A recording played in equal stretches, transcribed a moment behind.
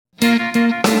That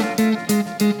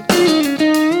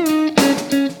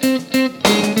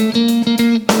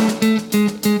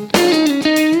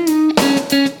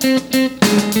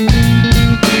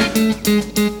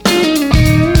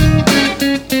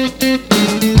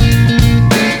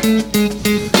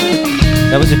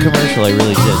was a commercial. I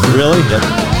really did. Really? Yep.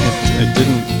 It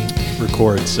didn't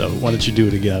record, so why don't you do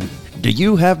it again? Do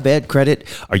you have bad credit?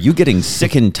 Are you getting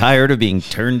sick and tired of being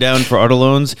turned down for auto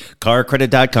loans?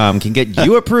 CarCredit.com can get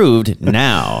you approved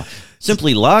now.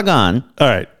 Simply log on. All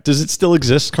right. Does it still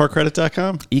exist,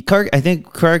 CarCredit.com? I think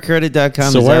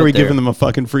CarCredit.com So is why out are we there. giving them a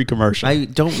fucking free commercial? I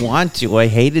don't want to. I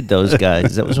hated those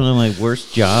guys. That was one of my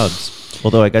worst jobs.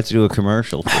 Although I got to do a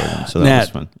commercial for them, so that Nat, was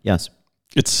fun. Yes.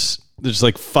 There's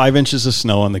like 5 inches of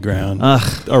snow on the ground.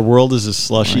 Ugh. Our world is a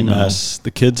slushy mess. The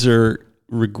kids are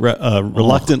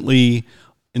reluctantly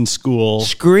in school,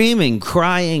 Screaming,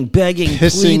 crying, begging,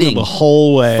 pissing pleading. the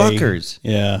whole way. Fuckers.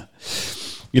 Yeah.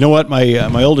 You know what?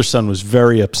 My older son was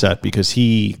very upset because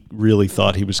he really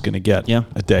thought he was going to get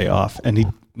a day off, and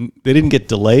they didn't get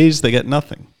delays; they got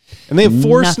nothing. And they have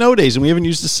 4 snow days, and we haven't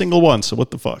used a single one. So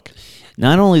what the fuck?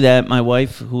 Not only that, my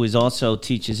wife, who is also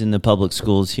teaches in the public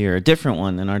schools here, a different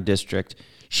one in our district,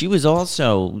 she was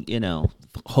also,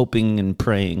 hoping and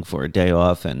praying for a day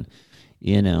off. And,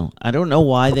 I don't know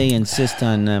why they insist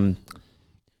on,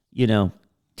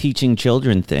 teaching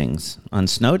children things on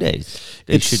snow days.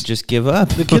 They should just give up.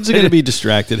 The kids are going to be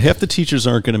distracted. Half the teachers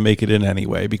aren't going to make it in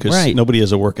anyway because nobody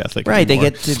has a work ethic Right.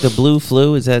 anymore. They get the blue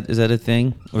flu. Is that a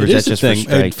thing? Or It is is that a just thing. for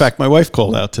strikes? In fact, my wife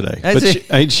called out today.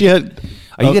 But she had...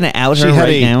 Are you going to out her she had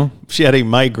right now? She had a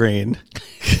migraine.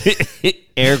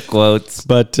 Air quotes.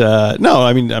 But no,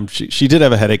 I mean, she did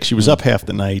have a headache. She was up half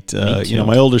the night.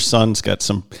 My older son's got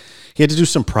some... He had to do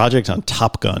some project on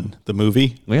Top Gun, the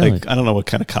movie. Really? Like, I don't know what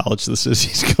kind of college this is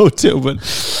he's going to, but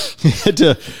he had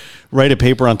to write a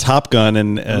paper on Top Gun,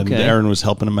 and Erin was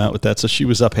helping him out with that. So she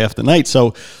was up half the night.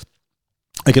 So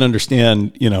I can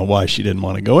understand, why she didn't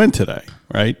want to go in today,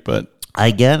 right? But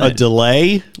I get it. a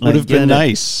delay would have been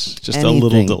nice. Just a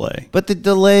little delay. But the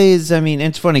delays,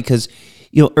 it's funny because,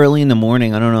 early in the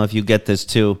morning, I don't know if you get this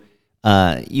too,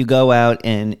 you go out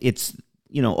and it's,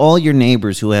 all your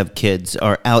neighbors who have kids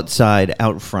are outside,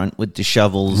 out front with the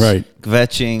shovels,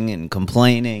 kvetching and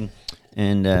complaining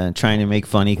and trying to make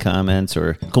funny comments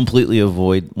or completely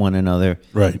avoid one another.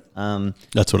 Right.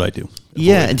 That's what I do.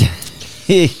 Yeah.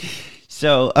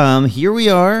 So here we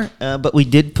are, but we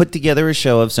did put together a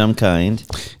show of some kind.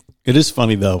 It is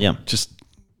funny, though. Yeah. Just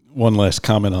one last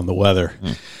comment on the weather.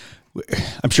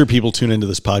 I'm sure people tune into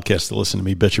this podcast to listen to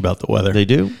me bitch about the weather. They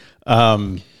do?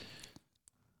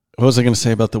 What was I going to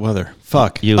say about the weather?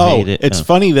 Fuck. You hate it. It's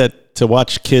funny that to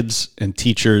watch kids and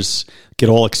teachers get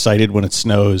all excited when it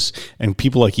snows, and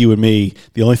people like you and me,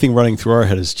 the only thing running through our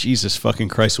head is, Jesus fucking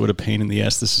Christ, what a pain in the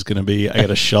ass this is going to be. I got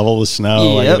to shovel the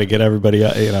snow. I got to get everybody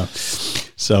out,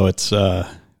 So it's, they're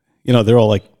all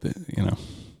like,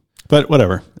 but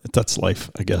whatever. That's life,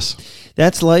 I guess.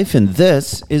 That's life, and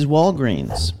this is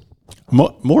Walgreens.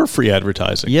 More free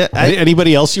advertising. Yeah.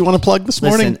 Anybody else you want to plug this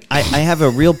morning? Listen, I have a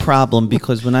real problem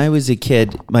because when I was a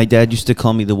kid, my dad used to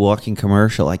call me the walking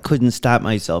commercial. I couldn't stop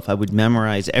myself. I would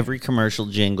memorize every commercial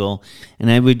jingle, and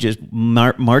I would just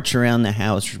march around the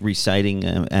house reciting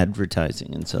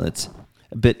advertising. And so that's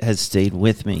a bit has stayed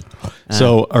with me.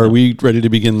 So are we ready to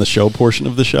begin the show portion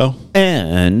of the show?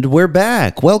 And we're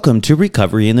back. Welcome to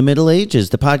Recovery in the Middle Ages,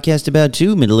 the podcast about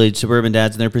 2 middle-aged suburban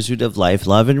dads and their pursuit of life,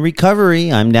 love, and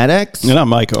recovery. I'm Nat X. And I'm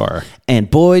Mike R.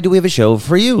 And boy, do we have a show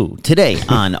for you. Today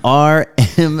on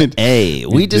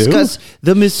RMA, we discuss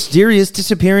the mysterious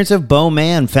disappearance of Bo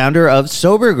Mann, founder of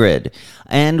Sober Grid.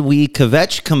 And we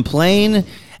kvetch, complain,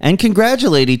 and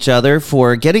congratulate each other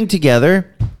for getting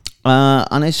together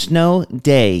on a snow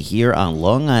day here on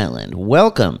Long Island.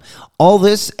 Welcome. All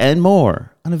this and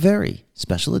more on a very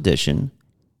special edition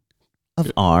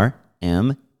of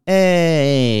RMA.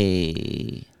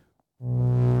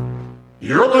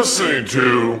 You're listening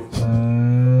to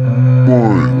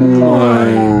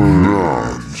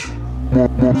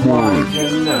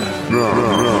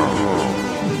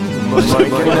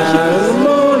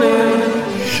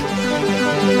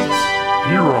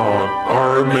Here on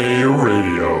RMA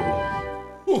Radio.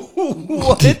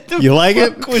 What the You like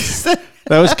fuck it? was that?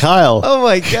 That was Kyle. Oh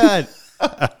my God.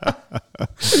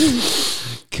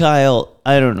 Kyle,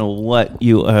 I don't know what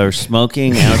you are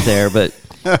smoking out there, but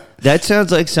that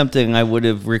sounds like something I would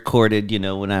have recorded,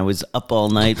 when I was up all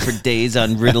night for days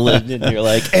on Ritalin, and you're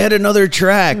like, add another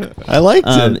track. I liked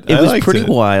it. It was pretty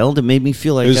wild. It made me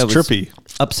feel like It was I was trippy.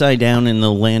 upside down in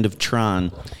the land of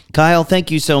Tron. Kyle,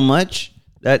 thank you so much.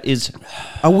 That is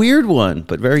a weird one,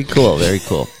 but very cool, very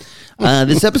cool.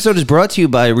 This episode is brought to you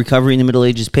by Recovery in the Middle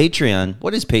Ages Patreon.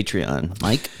 What is Patreon,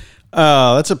 Mike?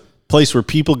 That's a place where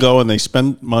people go and they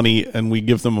spend money and we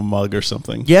give them a mug or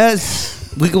something.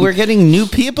 Yes, we're getting new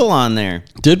people on there.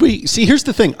 Did we? See, here's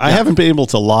the thing. I haven't been able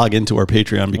to log into our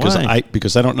Patreon because Why? I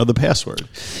don't know the password.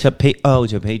 To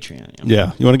Patreon.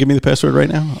 Yeah. You want to give me the password right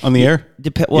now on the air?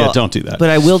 Well, don't do that.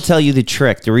 But I will tell you the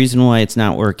trick. The reason why it's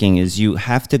not working is you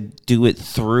have to do it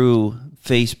through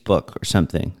Facebook or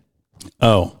something,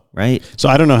 Oh. right? So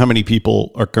I don't know how many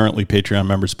people are currently Patreon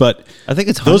members, but I think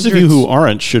it's those of you hundreds. who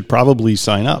aren't should probably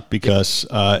sign up because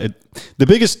the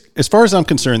biggest, as far as I'm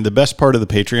concerned, the best part of the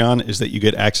Patreon is that you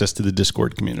get access to the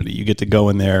Discord community. You get to go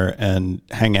in there and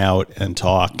hang out and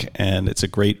talk, and it's a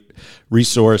great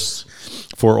resource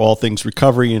for all things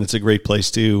recovery, and it's a great place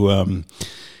to,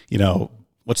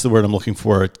 what's the word I'm looking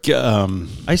for?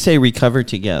 I say recover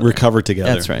together. Recover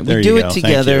together. That's right. There We you do go. it Thank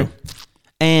together. you.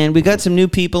 And we got some new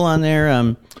people on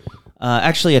there.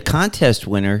 Actually, a contest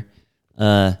winner.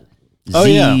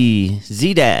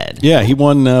 Z-Dad. Yeah, he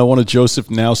won one of Joseph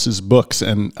Naus's books,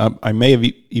 and I may have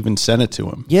even sent it to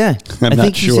him. Yeah. I'm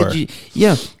not sure. He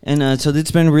said and so it's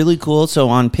been really cool. So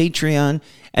on Patreon,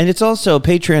 and it's also,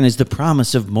 Patreon is the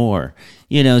promise of more.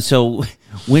 So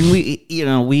when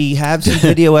we have some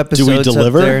video episodes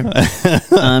deliver? up there.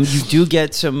 You do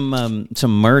get some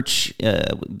merch.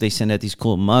 They send out these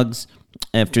cool mugs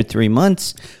after 3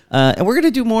 months. And we're going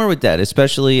to do more with that,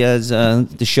 especially as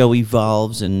the show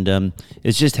evolves. And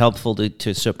it's just helpful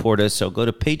to support us. So go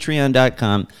to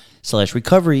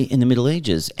patreon.com/recovery in the Middle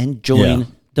Ages and join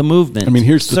the movement. I mean,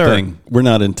 here's the thing: we're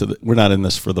not in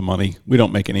this for the money. We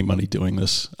don't make any money doing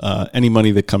this. Any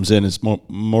money that comes in is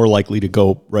more likely to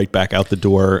go right back out the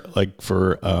door, like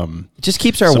for It just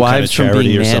keeps our some kind wives of from charity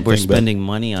being or mad we're something, but- spending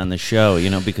money on the show,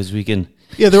 because we can.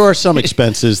 Yeah, there are some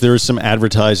expenses. There is some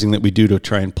advertising that we do to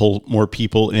try and pull more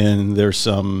people in. There's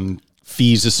some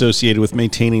fees associated with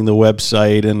maintaining the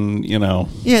website, and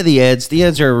Yeah, the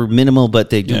ads are minimal,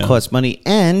 but they do Yeah. cost money.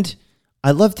 And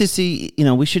I love to see,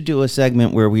 we should do a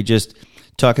segment where we just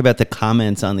talk about the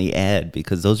comments on the ad,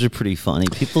 because those are pretty funny.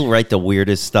 People write the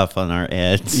weirdest stuff on our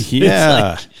ads.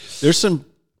 Yeah, there's a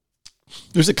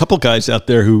couple guys out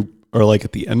there who are like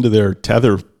at the end of their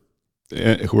tether,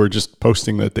 who are just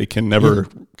posting that they can never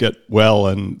get well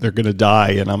and they're going to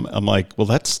die, and I'm like, well,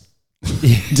 that's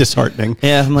disheartening.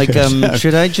 Yeah, I'm like,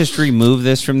 should I just remove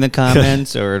this from the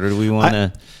comments, or do we want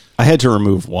to? I had to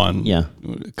remove one. Yeah.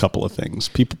 A couple of things.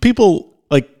 People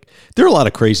like, there are a lot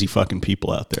of crazy fucking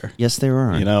people out there. Yes, there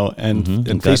are. And And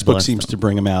God Facebook bless seems them. to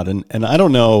bring them out, and I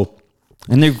don't know.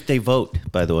 And they vote,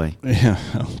 by the way. Yeah,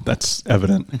 that's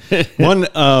evident. One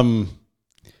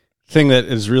thing that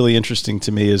is really interesting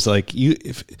to me is like you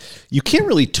can't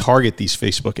really target these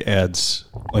Facebook ads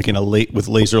like with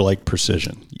laser-like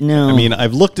precision. No. I mean,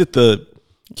 I've looked at the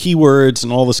keywords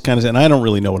and all this kind of, and I don't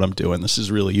really know what I'm doing. This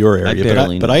is really your area,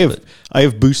 barely but know, I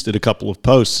have boosted a couple of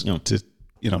posts Yeah. to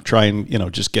try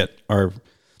and just get our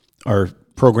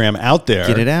program out there,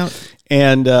 Get it out.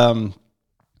 and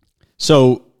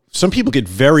so. Some people get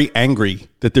very angry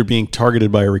that they're being targeted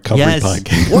by a recovery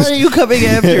podcast. Why are you coming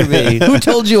after me? Who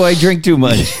told you I drink too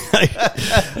much?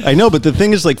 I know, but the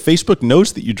thing is, like, Facebook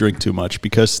knows that you drink too much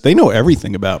because they know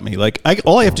everything about me. Like,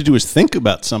 all I have to do is think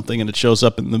about something, and it shows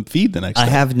up in the feed the next I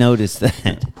day. have noticed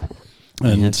that.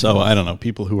 And so, I don't know,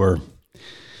 people who are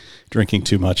drinking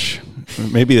too much,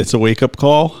 maybe it's a wake-up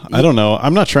call. I don't know.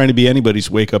 I'm not trying to be anybody's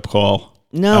wake-up call.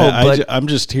 No, but I'm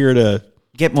just here to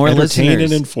get more entertain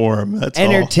listeners. and inform. That's all.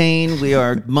 Entertain. We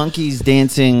are monkeys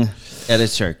dancing at a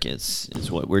circus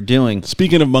is what we're doing.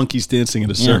 Speaking of monkeys dancing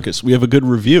at a circus, we have a good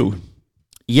review.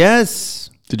 Yes,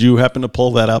 Did you happen to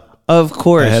pull that up of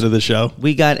course. ahead of the show?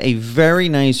 We got a very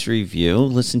nice review.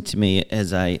 Listen to me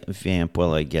as I vamp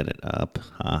while I get it up.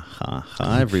 Ha, ha,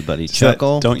 ha. Everybody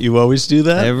chuckle. Don't you always do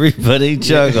that? Everybody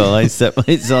chuckle. I set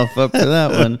myself up for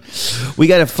that one. We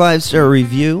got a 5-star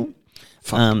review.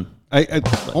 All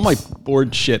my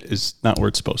board shit is not where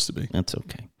it's supposed to be. That's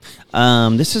okay.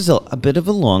 This is a bit of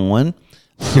a long one.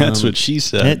 That's what she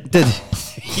said.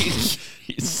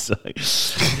 You suck.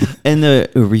 And the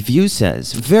review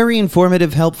says, very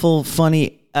informative, helpful,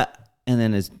 funny, and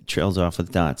then it trails off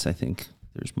with dots. I think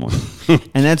there's more.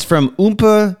 And that's from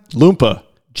Loompa.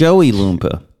 Joey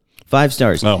Loompa. 5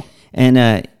 stars. Oh.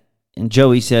 And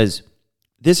Joey says,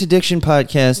 this addiction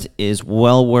podcast is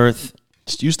well worth...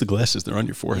 Just use the glasses. They're on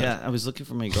your forehead. Yeah, I was looking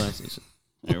for my glasses.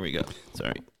 There we go.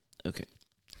 Sorry. Okay.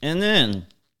 And then,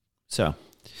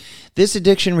 this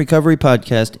addiction recovery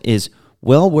podcast is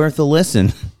well worth a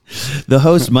listen. The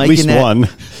hosts, Mike At least and Nat, one.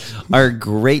 are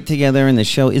great together, and the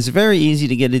show is very easy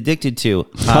to get addicted to.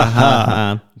 Ha ha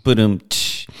ha. Ba-dum,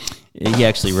 tsh. He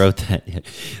actually wrote that.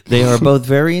 They are both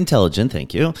very intelligent,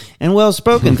 thank you, and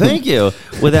well-spoken, thank you,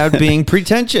 without being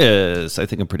pretentious. I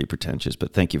think I'm pretty pretentious,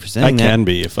 but thank you for saying that. I can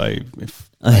be if I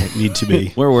need to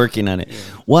be. We're working on it.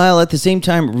 While at the same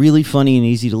time, really funny and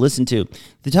easy to listen to.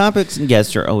 The topics and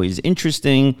guests are always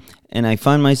interesting, and I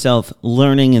find myself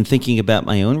learning and thinking about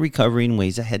my own recovery in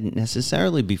ways I hadn't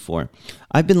necessarily before.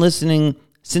 I've been listening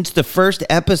since the first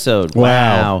episode.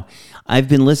 Wow. I've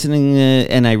been listening,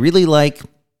 and I really like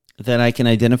that I can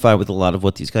identify with a lot of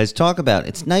what these guys talk about.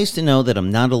 It's nice to know that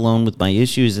I'm not alone with my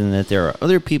issues and that there are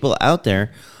other people out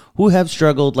there who have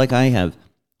struggled like I have.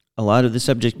 A lot of the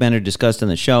subject matter discussed on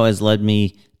the show has led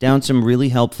me down some really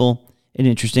helpful and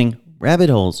interesting rabbit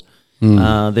holes.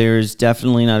 There's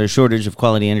definitely not a shortage of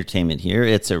quality entertainment here.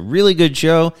 It's a really good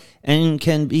show and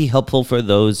can be helpful for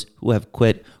those who have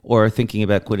quit or are thinking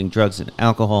about quitting drugs and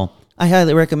alcohol. I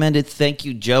highly recommend it. Thank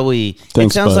you, Joey.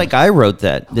 Thanks, it sounds bud. like I wrote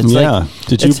that. It's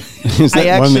Did you? Is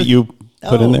that one that you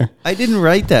put in there? I didn't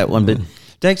write that one, but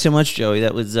thanks so much, Joey.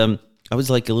 That was I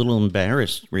was like a little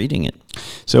embarrassed reading it.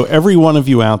 So every one of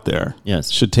you out there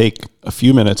Yes. should take a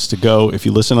few minutes to go. If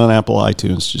you listen on Apple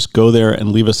iTunes, just go there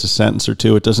and leave us a sentence or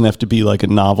two. It doesn't have to be like a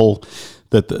novel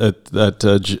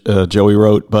that Joey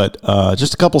wrote, but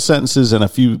just a couple sentences and a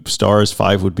few stars.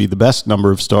 5 would be the best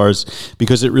number of stars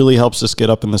because it really helps us get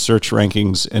up in the search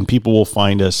rankings, and people will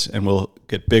find us and we'll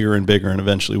get bigger and bigger, and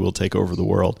eventually we'll take over the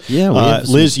world. Yeah,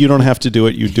 Liz, you don't have to do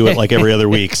it. You do it like every other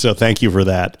week, so thank you for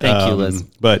that. Thank you, Liz.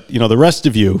 But the rest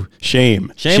of you,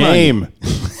 shame. On you.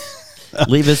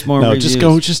 Leave us more reviews.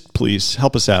 Just please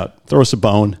help us out. Throw us a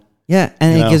bone. Yeah,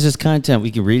 and it gives us content.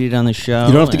 We can read it on the show.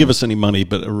 You don't have to give us any money,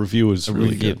 but a review is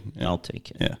really good. Yeah. I'll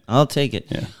take it. Yeah. I'll take it.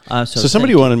 Yeah. So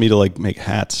somebody wanted me to make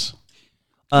hats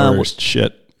or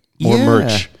shit, more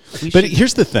merch. But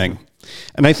here's the thing,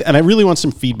 and I really want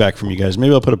some feedback from you guys.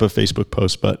 Maybe I'll put up a Facebook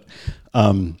post. But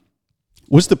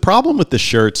was the problem with the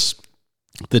shirts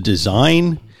the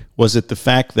design? Was it the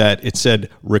fact that it said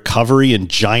recovery in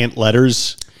giant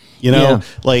letters?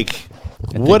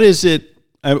 What is it?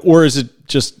 Or is it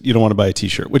just you don't want to buy a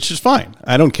T-shirt, which is fine.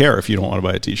 I don't care if you don't want to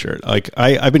buy a T-shirt.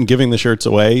 I've been giving the shirts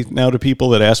away now to people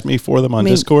that ask me for them on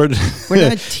Discord. We're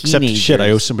not teenagers. Except shit,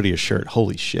 I owe somebody a shirt.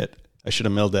 Holy shit. I should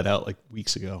have mailed that out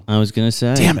weeks ago. I was going to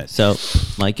say. Damn it. So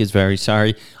Mike is very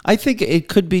sorry. I think it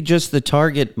could be just the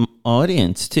target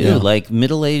audience, too. Yeah.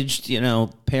 Middle-aged,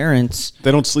 parents.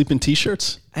 They don't sleep in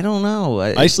T-shirts? I don't know.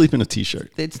 I sleep in a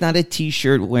T-shirt. It's not a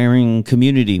T-shirt wearing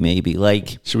community, maybe.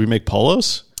 Should we make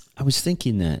polos? I was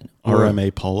thinking that.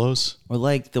 RMA polos? Or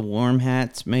the warm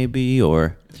hats, maybe,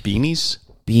 or... Beanies?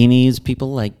 Beanies.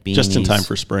 People like beanies. Just in time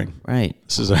for spring. Right.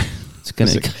 This is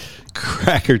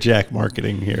crackerjack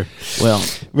marketing here. Well,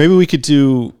 maybe we could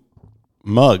do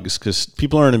mugs because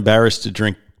people aren't embarrassed to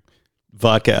drink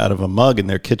vodka out of a mug in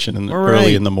their kitchen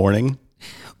early in the morning.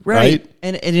 Right.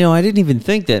 And I didn't even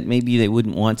think that maybe they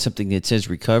wouldn't want something that says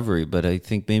recovery, but I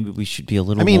think maybe we should be a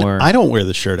little more. I don't wear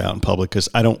the shirt out in public because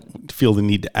I don't feel the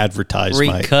need to advertise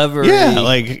recovery. You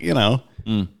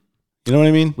know what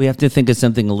I mean? We have to think of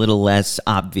something a little less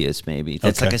obvious, maybe.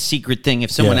 That's like a secret thing.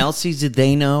 If someone else sees it,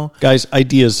 they know. Guys,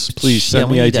 ideas, please send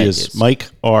me ideas. Mike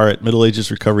R at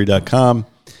middleagesrecovery.com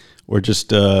or just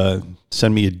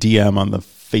send me a DM on the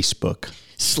Facebook.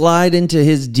 Slide into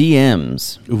his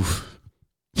DMs. Oof.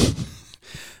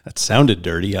 That sounded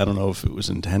dirty. I don't know if it was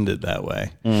intended that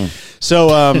way. So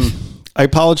I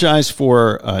apologize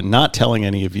for not telling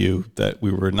any of you that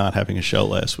we were not having a show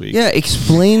last week. Yeah,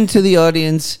 explain to the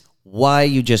audience why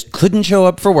you just couldn't show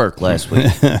up for work last week.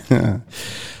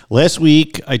 Last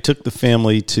week, I took the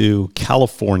family to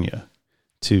California,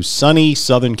 to sunny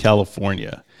Southern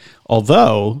California.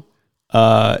 Although,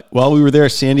 while we were there,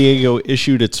 San Diego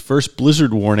issued its first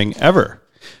blizzard warning ever.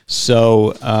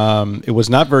 So it was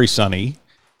not very sunny.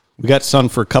 We got sun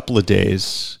for a couple of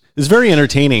days. It's very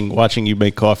entertaining watching you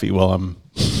make coffee while I'm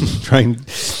trying.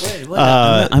 Wait,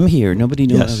 I'm here. Nobody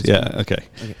knew. Yes. Okay.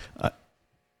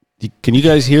 Can you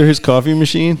guys hear his coffee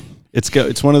machine?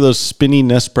 It's one of those spinny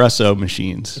Nespresso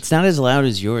machines. It's not as loud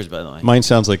as yours, by the way. Mine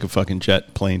sounds like a fucking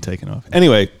jet plane taking off.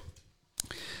 Anyway,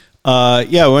 we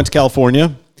went to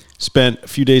California. Spent a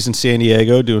few days in San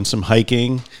Diego doing some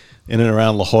hiking in and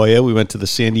around La Jolla. We went to the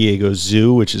San Diego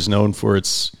Zoo, which is known for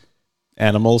its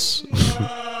animals.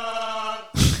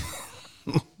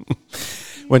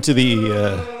 Went to the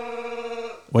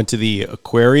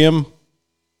aquarium.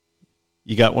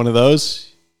 You got one of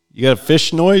those? You got a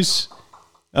fish noise?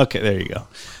 Okay, there you go.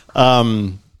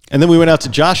 And then we went out to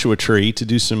Joshua Tree to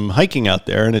do some hiking out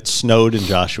there, and it snowed in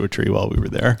Joshua Tree while we were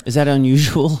there. Is that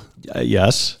unusual?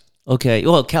 Yes. Okay.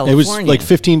 Well, It California. was like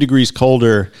 15 degrees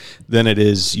colder than it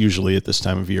is usually at this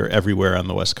time of year everywhere on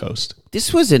the West Coast.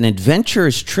 This was an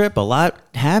adventurous trip. A lot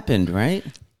happened, right?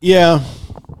 Yeah,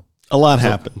 a lot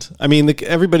happened. I mean,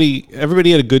 everybody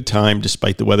had a good time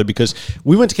despite the weather, because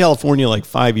we went to California like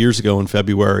 5 years ago in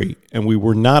February, and we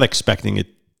were not expecting it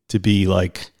to be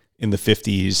like in the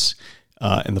 50s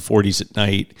and the 40s at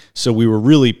night. So we were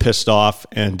really pissed off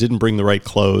and didn't bring the right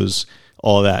clothes,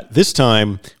 all of that. This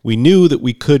time, we knew that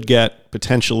we could get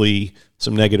potentially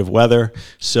some negative weather,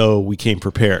 so we came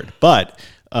prepared. But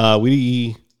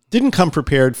we didn't come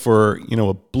prepared for,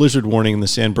 a blizzard warning in the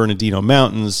San Bernardino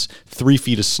Mountains, 3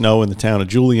 feet of snow in the town of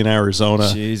Julian, Arizona.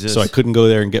 Jesus. So I couldn't go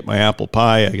there and get my apple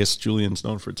pie. I guess Julian's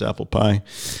known for its apple pie.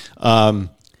 And,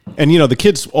 the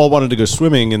kids all wanted to go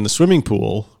swimming in the swimming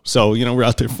pool. So, we're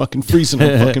out there fucking freezing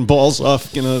our fucking balls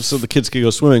off, so the kids could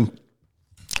go swimming.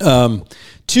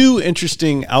 2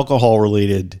 interesting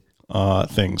alcohol-related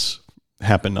things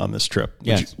happened on this trip.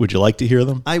 Yes. Would you like to hear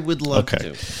them? I would love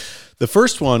to. The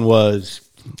first one was,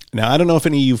 now I don't know if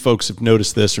any of you folks have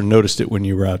noticed this or noticed it when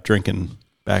you were out drinking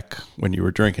back when you were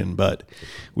drinking, but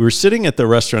we were sitting at the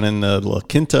restaurant in the La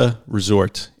Quinta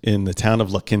Resort in the town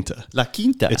of La Quinta. La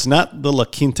Quinta. It's not the La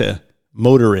Quinta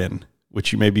Motor Inn,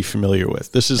 which you may be familiar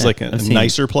with. This is like a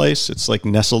nicer place. It's like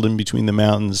nestled in between the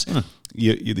mountains.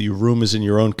 Your room is in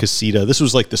your own casita. This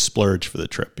was like the splurge for the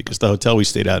trip because the hotel we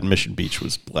stayed at in Mission Beach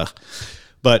was blah.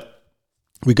 But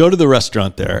we go to the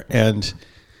restaurant there, and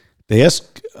they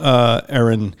ask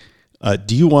Erin,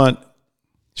 do you want,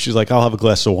 she's like, I'll have a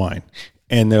glass of wine.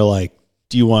 And they're like,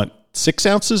 do you want 6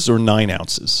 ounces or 9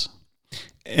 ounces?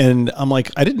 And I'm like,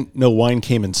 I didn't know wine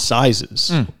came in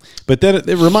sizes. But then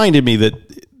it reminded me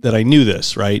that I knew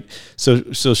this, right?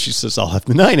 So she says, I'll have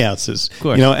the 9 ounces. Of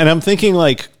course. And I'm thinking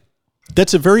like,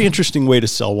 that's a very interesting way to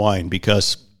sell wine,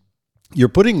 because you're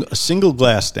putting a single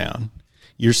glass down.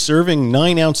 You're serving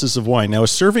 9 ounces of wine. Now, a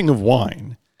serving of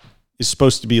wine is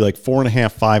supposed to be like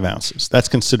 4.5, 5 ounces. That's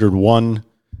considered one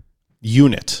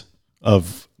unit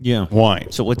of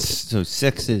wine. So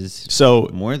 6 is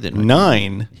more than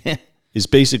 9 is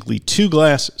basically 2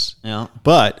 glasses. Yeah.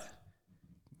 But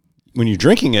when you're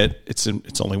drinking it, it's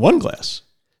only 1 glass.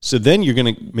 So then you're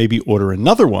going to maybe order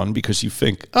another one because you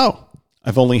think, oh,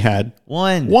 I've only had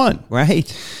one.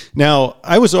 Right. Now,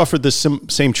 I was offered this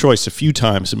same choice a few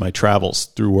times in my travels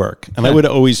through work, and I would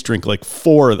always drink like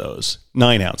 4 of those,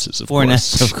 9 ounces, of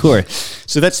course. Of course.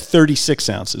 So that's 36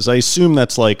 ounces. I assume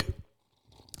that's like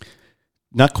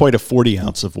not quite a 40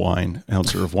 ounce of wine,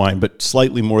 but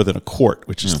slightly more than a quart,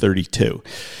 which is 32.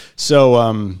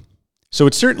 So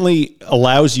it certainly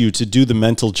allows you to do the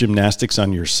mental gymnastics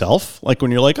on yourself. Like when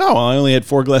you're like, oh, I only had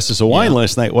 4 glasses of wine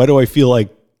last night. Why do I feel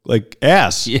like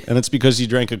ass? Yeah. And it's because you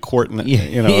drank a quart and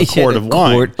a quart of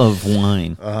wine. Quart of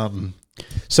wine.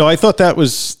 So I thought that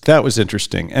was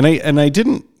interesting. And I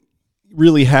didn't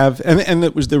really have, and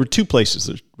there were 2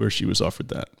 places where she was offered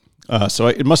that. So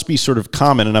it must be sort of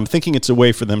common, and I'm thinking it's a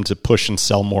way for them to push and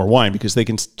sell more wine because they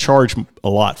can charge a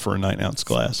lot for a 9-ounce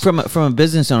glass. From a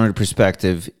business owner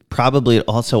perspective, probably it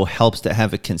also helps to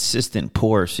have a consistent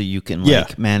pour so you can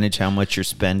manage how much you're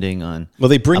spending on. Well,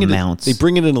 they bring amounts. They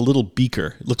bring it in a little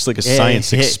beaker. It looks like a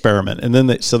science experiment, and then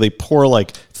they pour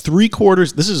like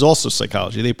 3/4. This is also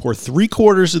psychology. They pour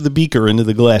 3/4 of the beaker into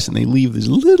the glass, and they leave this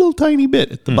little tiny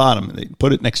bit at the bottom, and they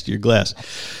put it next to your glass.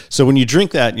 So when you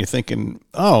drink that, and you're thinking,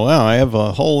 oh wow, I have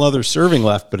a whole other serving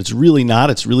left, but it's really not.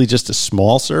 It's really just a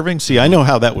small serving. See, I know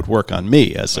how that would work on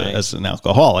me as an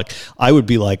alcoholic. I would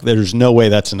be like, there's no way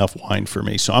that's enough wine for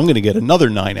me, so I'm going to get another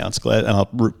 9-ounce glass, and I'll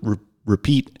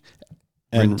repeat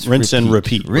and rinse and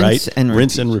repeat. Rinse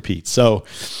and repeat. So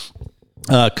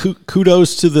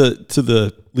kudos to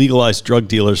the legalized drug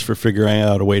dealers for figuring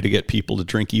out a way to get people to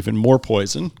drink even more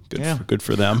poison. Good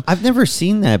for them. I've never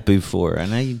seen that before,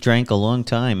 and I drank a long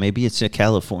time. Maybe it's a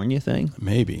California thing.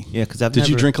 Maybe. Yeah, because Did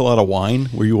you drink a lot of wine?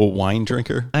 Were you a wine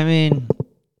drinker? I mean,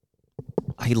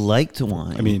 I liked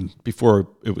wine. I mean, before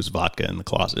it was vodka in the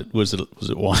closet, was it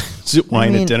wine? Was it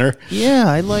wine at dinner? Yeah,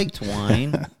 I liked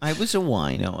wine. I was a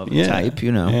wino of a type,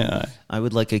 Yeah. I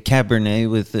would like a Cabernet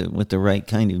with the right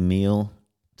kind of meal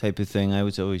type of thing. I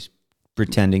was always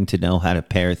pretending to know how to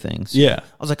pair things. Yeah.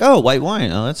 I was like, oh, white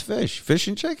wine. Oh, that's fish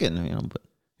and chicken. But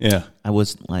yeah, I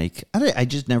was like, I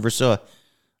just never saw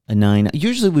a 9.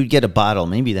 Usually we'd get a bottle.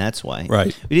 Maybe that's why.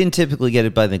 Right. We didn't typically get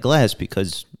it by the glass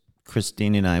because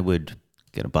Christine and I would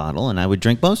get a bottle and I would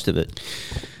drink most of it.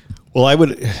 Well, I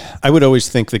would always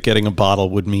think that getting a bottle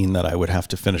would mean that I would have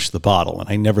to finish the bottle, and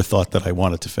I never thought that I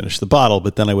wanted to finish the bottle,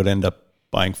 but then I would end up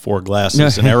buying 4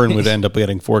 glasses, and Erin would end up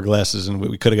getting 4 glasses, and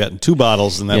we could have gotten 2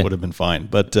 bottles, and that would have been fine.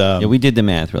 But we did the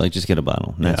math. We're like, just get a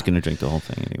bottle. And that's going to drink the whole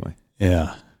thing anyway.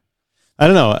 Yeah. I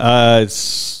don't know.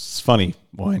 It's funny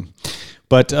wine.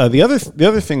 But the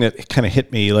other thing that kind of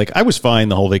hit me, like I was fine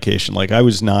the whole vacation. Like I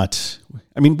was not.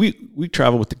 I mean, we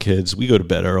travel with the kids. We go to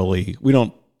bed early.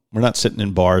 We're not sitting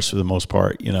in bars for the most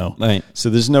part, you know. Right. So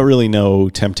there's no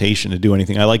temptation to do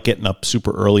anything. I like getting up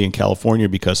super early in California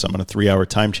because I'm on a 3-hour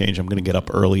time change. I'm going to get up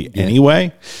early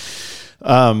anyway.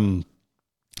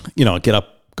 You know, get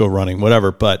up, go running,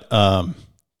 whatever. But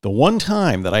the one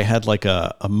time that I had like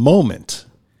a moment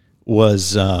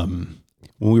was when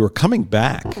we were coming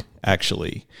back,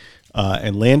 actually,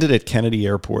 and landed at Kennedy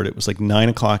Airport. It was like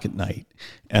 9:00 at night,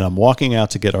 and I'm walking out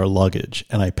to get our luggage,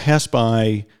 and I pass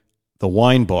by the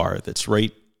wine bar that's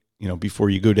right, you know,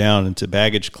 before you go down into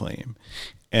baggage claim,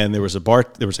 and there was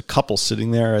a couple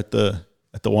sitting there at the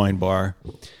wine bar,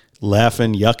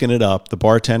 laughing, yucking it up. The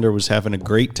bartender was having a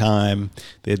great time.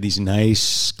 They had these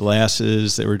nice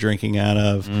glasses they were drinking out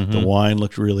of. The wine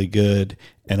looked really good,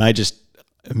 and I just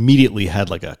immediately had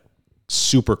like a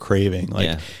super craving.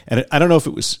 And I don't know if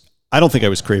it was. I don't think I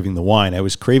was craving the wine. I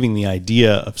was craving the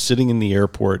idea of sitting in the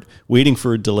airport, waiting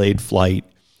for a delayed flight,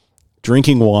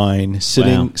 drinking wine,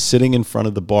 sitting in front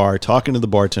of the bar, talking to the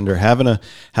bartender, having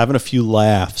a few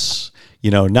laughs,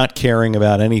 you know, not caring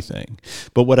about anything.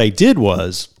 But what I did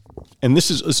was, and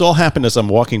this all happened as I'm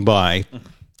walking by,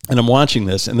 and I'm watching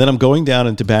this, and then I'm going down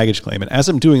into baggage claim, and as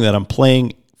I'm doing that, I'm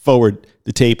playing forward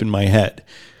the tape in my head,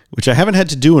 which I haven't had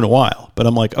to do in a while. But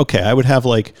I'm like, okay, I would have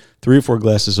like 3 or 4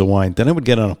 glasses of wine. Then I would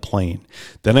get on a plane.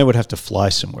 Then I would have to fly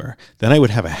somewhere. Then I would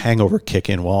have a hangover kick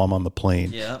in while I'm on the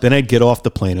plane. Yeah. Then I'd get off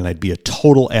the plane and I'd be a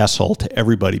total asshole to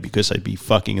everybody because I'd be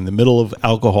fucking in the middle of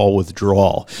alcohol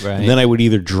withdrawal. Right. And then I would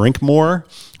either drink more,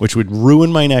 which would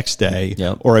ruin my next day,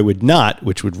 or I would not,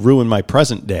 which would ruin my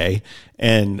present day.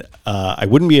 And I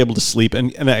wouldn't be able to sleep.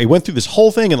 And I went through this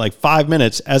whole thing in like 5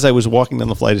 minutes as I was walking down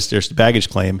the flight of stairs to baggage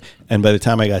claim. And by the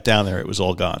time I got down there, it was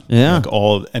all gone. Yeah.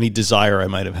 Like any desire I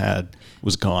might have had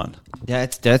was gone.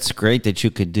 That's great that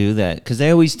you could do that, because they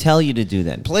always tell you to do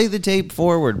that. Play the tape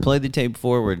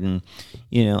forward. And,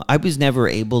 you know, I was never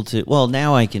able to. Well,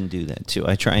 now I can do that too.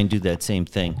 I try and do that same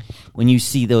thing. When you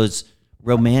see those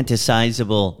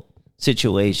romanticizable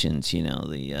situations, you know,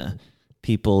 the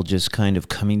people just kind of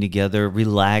coming together,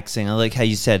 relaxing. I like how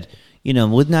you said, you know,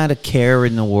 with not a care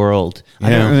in the world. Yeah. I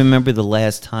don't remember the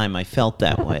last time I felt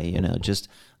that way, you know, just,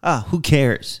 who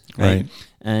cares? Right.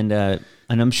 And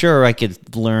I'm sure I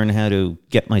could learn how to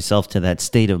get myself to that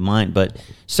state of mind, but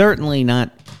certainly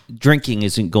not drinking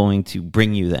isn't going to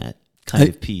bring you that kind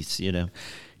of peace, you know?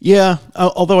 Yeah,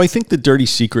 although I think the dirty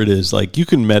secret is like you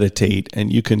can meditate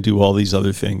and you can do all these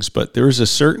other things, but there is a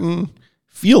certain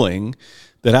feeling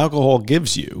that alcohol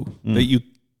gives you that you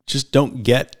just don't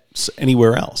get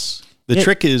anywhere else. The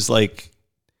trick is like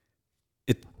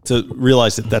to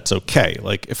realize that that's okay.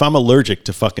 Like if I'm allergic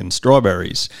to fucking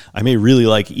strawberries, I may really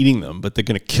like eating them, but they're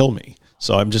going to kill me.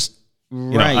 So I'm just,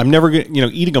 you know, I'm never going to,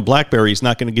 eating a blackberry is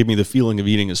not going to give me the feeling of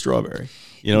eating a strawberry.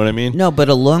 You know what I mean? No, but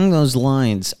along those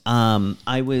lines,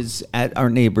 I was at our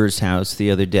neighbor's house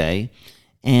the other day,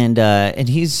 and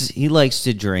he likes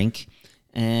to drink.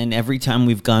 And every time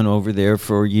we've gone over there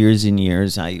for years and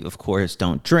years, I, of course,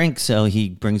 don't drink, so he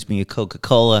brings me a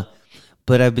Coca-Cola.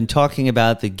 But I've been talking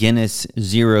about the Guinness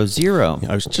 0.0.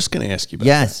 Yeah, I was just going to ask you about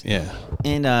that. Yeah.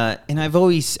 And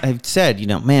I've said, you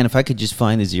know, man, if I could just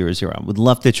find the 0.0, I would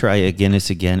love to try a Guinness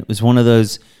again. It was one of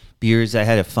those beers I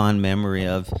had a fond memory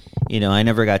of. You know, I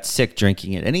never got sick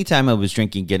drinking it. Anytime I was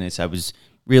drinking Guinness, I was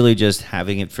really just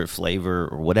having it for flavor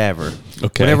or whatever.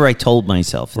 Okay. Whatever I told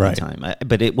myself at the time.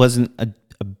 But it wasn't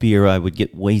a beer I would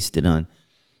get wasted on.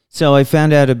 So I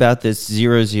found out about this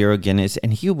 0.0 Guinness,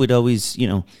 and he would always, you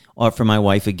know, offer my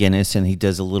wife a Guinness, and he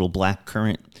does a little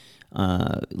blackcurrant,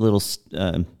 what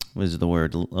is the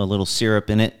word? A little syrup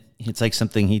in it. It's like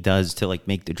something he does to like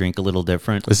make the drink a little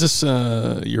different. Is this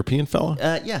a European fellow?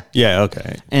 Yeah. Yeah,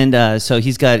 okay. And so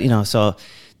he's got, you know, so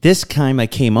this time I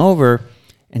came over,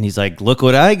 and he's like, look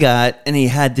what I got. And he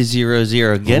had the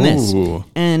 0.0 Guinness. Ooh.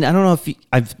 And I don't know if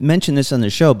I've mentioned this on the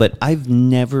show, but I've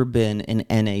never been an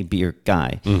NA beer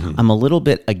guy. Mm-hmm. I'm a little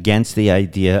bit against the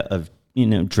idea of, you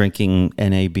know, drinking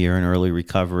NA beer in early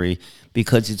recovery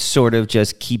because it sort of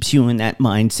just keeps you in that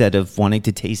mindset of wanting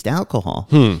to taste alcohol.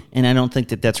 And I don't think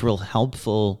that that's real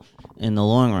helpful in the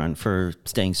long run for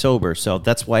staying sober. So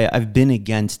that's why I've been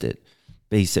against it,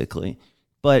 basically.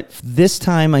 But this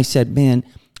time I said, man,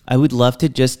 I would love to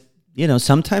just, you know,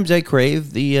 sometimes I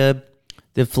crave the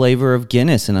flavor of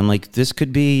Guinness, and I'm like, this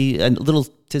could be a little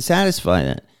to satisfy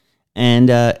that, and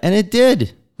it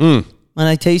did. And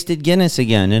I tasted Guinness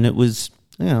again, and it was,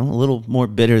 you know, a little more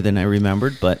bitter than I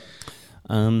remembered, but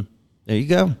there you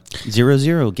go,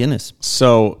 0.0 Guinness.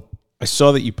 So I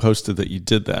saw that you posted that you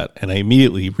did that, and I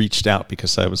immediately reached out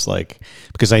because I was like,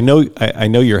 because I know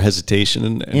your hesitation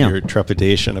and your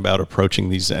trepidation about approaching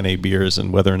these NA beers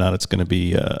and whether or not it's going to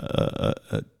be a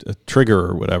trigger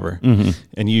or whatever. Mm-hmm.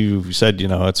 And you said,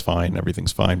 it's fine,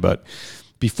 everything's fine. But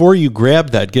before you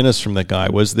grabbed that Guinness from the guy,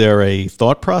 was there a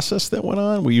thought process that went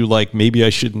on? Were you like, maybe I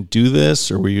shouldn't do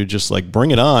this, or were you just like, bring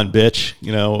it on, bitch,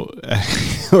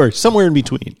 or somewhere in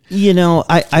between?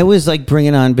 I was like, bring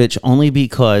it on, bitch, only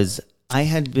because I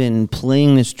had been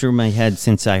playing this through my head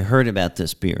since I heard about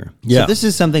this beer. Yeah. So this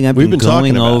is something We've been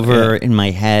going over in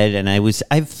my head, and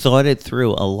I've thought it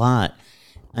through a lot,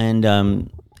 and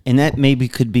that maybe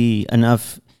could be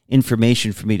enough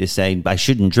information for me to say I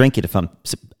shouldn't drink it if I'm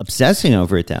obsessing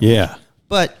over it that much.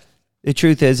 But the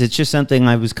truth is, it's just something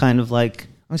I was kind of like,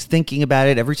 I was thinking about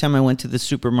it. Every time I went to the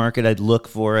supermarket, I'd look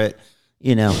for it.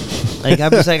 Like I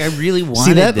was like, I really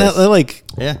wanted this.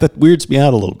 That weirds me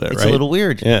out a little bit, It's right? a little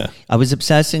weird. Yeah. I was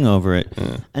obsessing over it.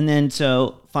 Yeah. And then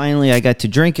so finally I got to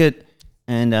drink it,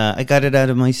 and I got it out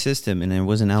of my system, and there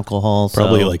wasn't alcohol.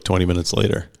 Probably like 20 minutes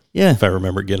later. Yeah. If I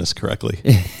remember Guinness correctly.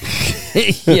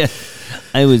 Yeah.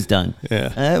 I was done. Yeah.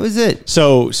 That was it.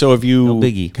 So have you No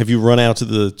biggie. Have you run out to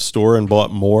the store and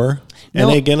bought more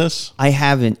NA Guinness? I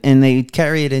haven't, and they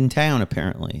carry it in town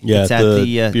apparently. Yeah, it's at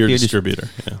the beer distributor.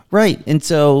 Yeah. Right. And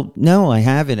so no, I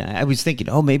haven't. I was thinking,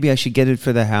 maybe I should get it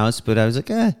for the house, but I was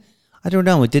like, I don't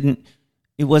know.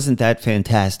 It wasn't that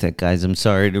fantastic, guys. I'm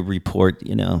sorry to report,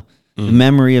 the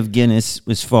memory of Guinness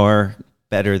was far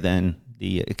better than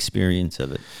the experience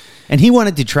of it. And he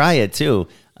wanted to try it too.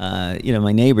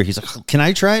 My neighbor, he's like, can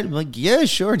I try it? I'm like, yeah,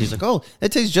 sure. And he's like,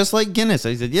 it tastes just like Guinness.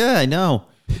 I said, yeah, I know.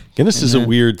 Guinness is a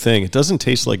weird thing. It doesn't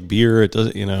taste like beer. It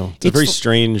doesn't, it's a very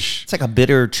strange. It's like a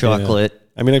bitter chocolate.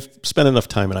 Yeah. I mean, I've spent enough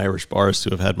time in Irish bars to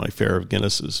have had my fair share of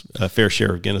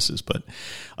Guinnesses, but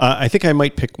I think I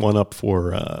might pick one up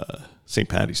for St.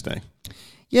 Patty's Day.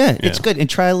 Yeah, it's good. And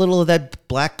try a little of that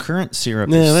black currant syrup.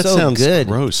 Yeah, that so sounds good.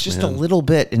 Gross, just man. a little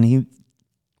bit. And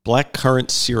black currant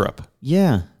syrup.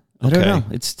 Yeah. I don't know.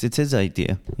 It's his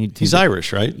idea. He's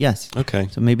Irish, right? Yes. Okay.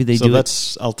 So maybe they do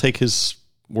it. I'll take his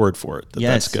word for it.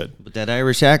 That's good. With that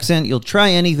Irish accent, you'll try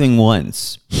anything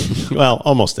once. Well,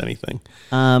 almost anything.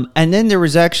 And then there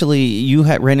was actually, you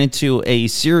had ran into a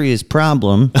serious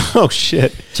problem. Oh,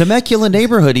 shit. Temecula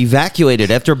neighborhood evacuated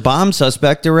after bomb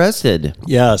suspect arrested.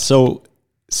 Yeah. So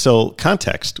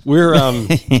context. We're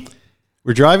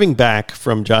driving back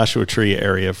from Joshua Tree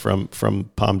area from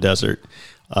Palm Desert.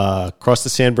 Across the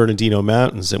San Bernardino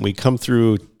Mountains, and we come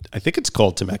through, I think it's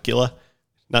called Temecula,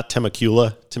 not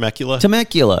Temecula, Temecula.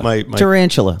 My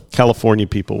tarantula. California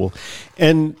people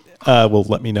will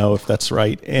let me know if that's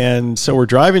right. And so we're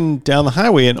driving down the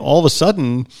highway, and all of a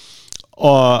sudden,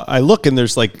 I look, and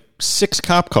there's like 6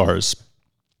 cop cars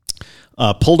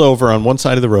pulled over on one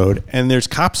side of the road, and there's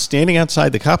cops standing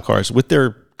outside the cop cars with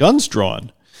their guns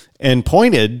drawn and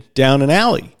pointed down an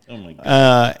alley. Oh my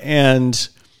God.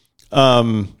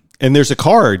 And there's a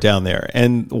car down there,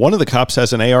 and one of the cops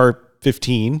has an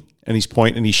AR-15, and he's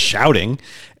pointing and he's shouting,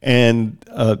 and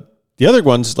the other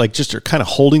ones like just are kind of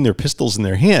holding their pistols in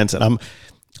their hands. And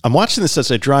I'm watching this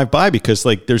as I drive by because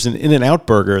like there's an In-N-Out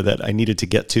burger that I needed to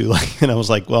get to, and I was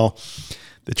like, well,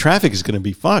 the traffic is going to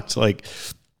be fucked,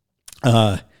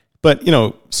 But,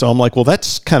 so I'm like, well,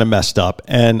 that's kind of messed up.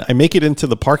 And I make it into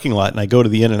the parking lot, and I go to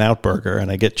the In-N-Out burger,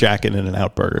 and I get Jack an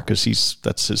In-N-Out burger because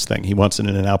that's his thing. He wants an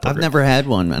In-N-Out burger. I've never had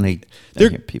one. And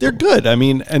they're good. I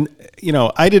mean, and,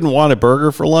 I didn't want a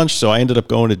burger for lunch, so I ended up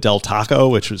going to Del Taco,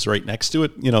 which was right next to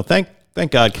it.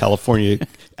 Thank God California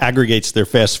aggregates their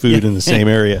fast food in the same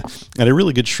area. And a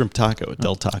really good shrimp taco at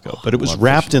Del Taco. But it was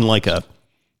wrapped in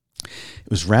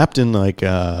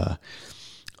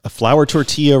a flour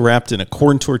tortilla wrapped in a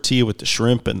corn tortilla with the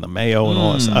shrimp and the mayo and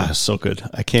all this. So good.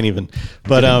 I can't even.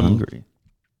 But I'm hungry.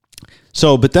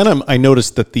 But then I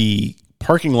noticed that the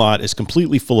parking lot is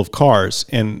completely full of cars,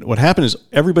 and what happened is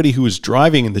everybody who was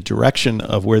driving in the direction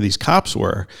of where these cops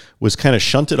were was kind of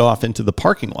shunted off into the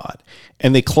parking lot,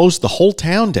 and they closed the whole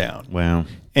town down. Wow.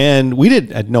 And we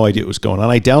had no idea what was going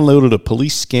on. I downloaded a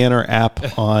police scanner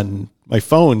app on my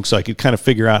phone so I could kind of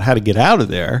figure out how to get out of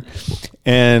there.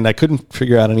 And I couldn't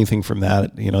figure out anything from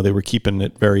that. They were keeping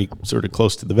it very sort of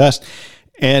close to the vest.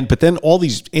 But then all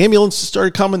these ambulances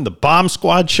started coming. The bomb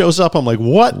squad shows up. I'm like,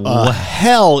 what the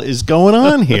hell is going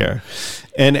on here?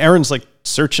 And Aaron's like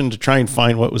searching to try and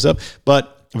find what was up.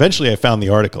 But eventually I found the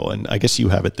article, and I guess you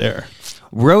have it there.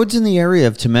 Roads in the area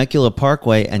of Temecula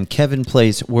Parkway and Kevin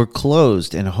Place were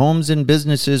closed, and homes and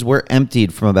businesses were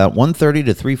emptied from about 1:30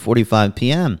 to 3:45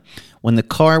 p.m. when the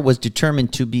car was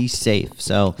determined to be safe.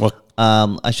 So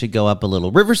I should go up a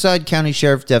little. Riverside County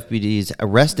Sheriff deputies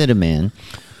arrested a man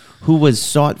who was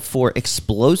sought for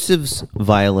explosives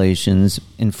violations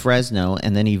in Fresno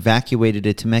and then evacuated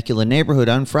a Temecula neighborhood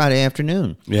on Friday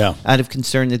afternoon. Yeah. Out of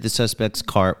concern that the suspect's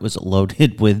car was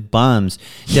loaded with bombs.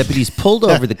 Deputies pulled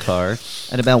over the car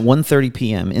at about 1:30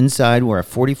 p.m. Inside were a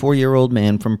 44-year-old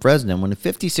man from Fresno and a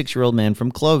 56-year-old man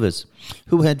from Clovis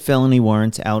who had felony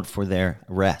warrants out for their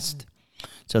arrest.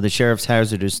 So the sheriff's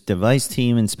hazardous device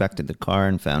team inspected the car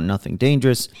and found nothing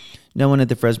dangerous. No one at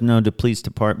the Fresno Police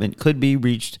Department could be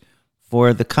reached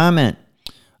for the comment.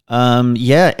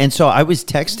 And so I was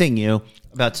texting you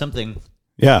about something.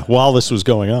 Yeah, while this was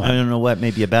going on. I don't know what,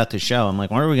 maybe about the show. I'm like,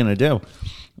 what are we going to do?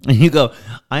 And you go,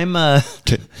 I'm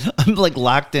like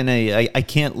locked in I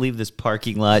can't leave this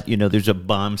parking lot. You know, there's a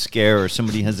bomb scare or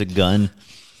somebody has a gun.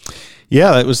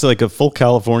 Yeah, it was like a full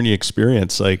California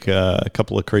experience, like a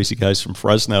couple of crazy guys from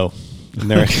Fresno in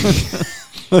there.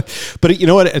 But you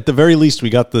know what? At the very least, we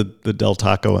got the Del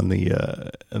Taco and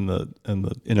the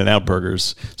In-N-Out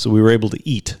burgers, so we were able to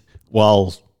eat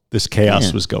while this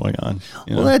chaos was going on.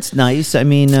 Well, that's nice. I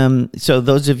mean, so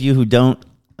those of you who don't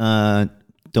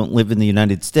live in the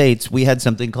United States, we had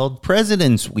something called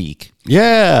President's Week.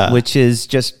 Yeah, which is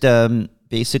just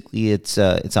basically it's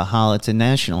a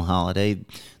national holiday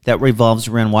that revolves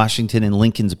around Washington and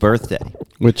Lincoln's birthday.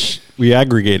 Which we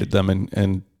aggregated them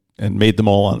and made them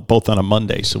all both on a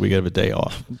Monday, so we get a day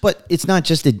off. But it's not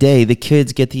just a day. The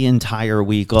kids get the entire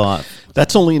week off.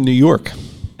 That's only in New York.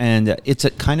 And it's a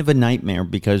kind of a nightmare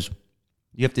because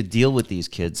you have to deal with these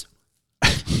kids.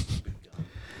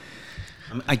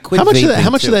 I quit How much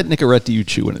vaping, of that Nicorette do you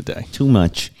chew in a day? Too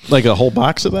much. Like a whole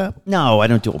box of that? No, I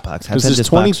don't do a box. I've had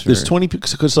There's 20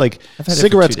 because like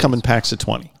cigarettes come in packs of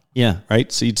 20. Yeah. Right?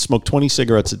 So you'd smoke 20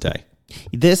 cigarettes a day.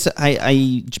 This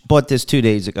I bought this 2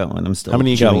 days ago, and I'm still. How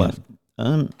many you got left?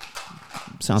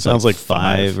 Sounds like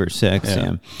 5 or 6.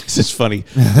 Yeah. This is funny.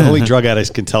 Only drug addicts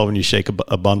can tell when you shake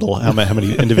a bundle how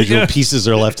many individual pieces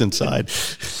are left inside.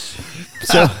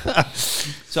 So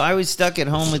I was stuck at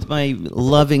home with my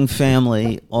loving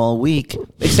family all week,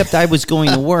 except I was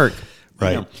going to work.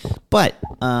 Right. You know. But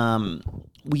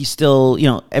we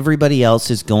still, everybody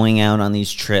else is going out on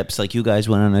these trips. Like you guys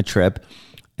went on a trip.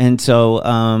 And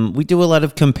so we do a lot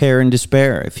of compare and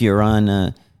despair. If you're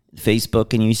on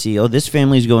Facebook and you see, this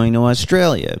family's going to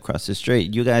Australia across the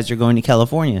strait. You guys are going to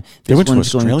California. They went to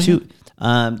Australia? Going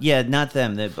to, yeah, not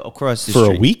them. They're across the street.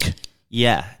 For a week?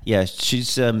 Yeah.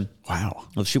 She's wow.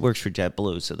 Well, she works for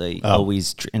JetBlue, so they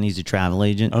always and he's a travel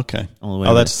agent. Okay. All the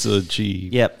way that's the G.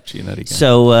 Yep. G and Eddie guy.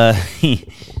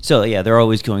 So yeah, they're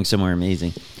always going somewhere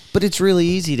amazing. But it's really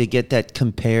easy to get that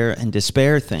compare and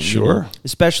despair thing. Sure.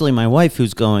 Especially my wife,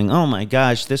 who's going, oh my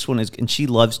gosh, this one is, and she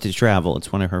loves to travel.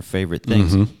 It's one of her favorite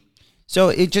things. Mm-hmm. So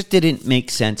it just didn't make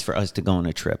sense for us to go on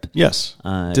a trip. Yes,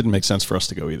 didn't make sense for us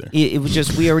to go either. It was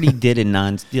just we already did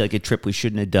a trip we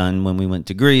shouldn't have done when we went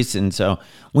to Greece, and so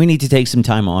we need to take some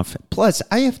time off. Plus,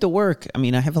 I have to work. I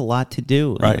mean, I have a lot to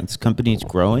do. Right, this company's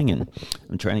growing, and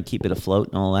I'm trying to keep it afloat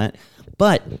and all that.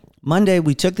 But Monday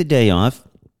we took the day off,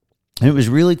 and it was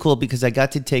really cool because I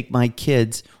got to take my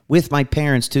kids with my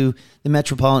parents to the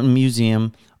Metropolitan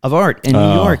Museum of Art in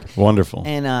New York. Wonderful.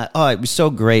 And, it was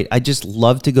so great. I just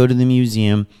love to go to the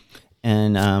museum.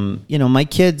 And, my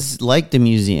kids like the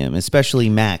museum, especially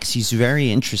Max. He's very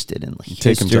interested in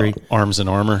history. Take him to Arms and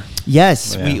Armor.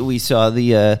 Yes. Yeah. We saw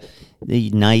the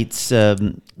knights,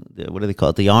 what do they call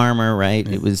it? The armor, right?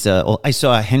 It was, I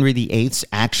saw Henry VIII's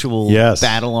actual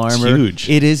battle armor. Huge.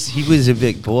 It is. He was a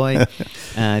big boy.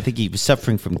 I think he was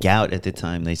suffering from gout at the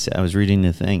time. They said I was reading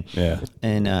the thing. Yeah.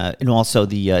 And also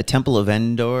the Temple of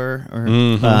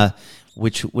Endor,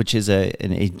 which is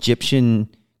an Egyptian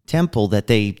temple that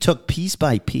they took piece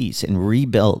by piece and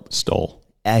rebuilt. Stole.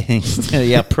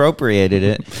 Appropriated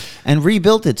it and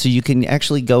rebuilt it so you can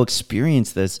actually go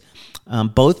experience this.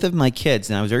 Both of my kids,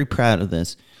 and I was very proud of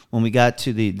this, when we got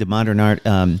to the modern art,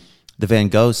 the Van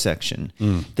Gogh section,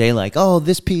 they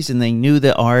this piece, and they knew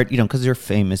the art, because they're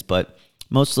famous, but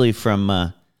mostly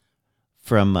from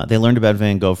they learned about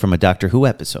Van Gogh from a Doctor Who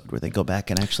episode where they go back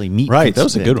and actually meet. Right, that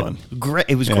was a good one. Great,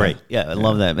 it was great. Yeah, I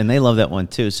love that, and they love that one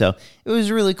too. So it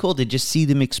was really cool to just see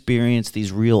them experience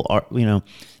these real art,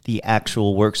 the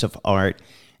actual works of art.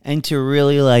 And to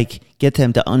really get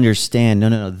them to understand,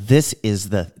 no, this is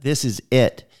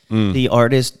it. The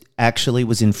artist actually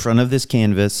was in front of this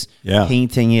canvas,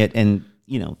 painting it, and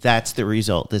that's the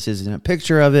result. This isn't a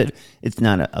picture of it. It's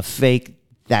not a fake.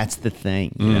 That's the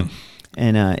thing. You know?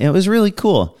 And it was really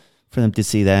cool for them to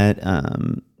see that.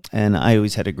 And I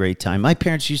always had a great time. My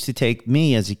parents used to take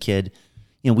me as a kid.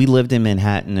 We lived in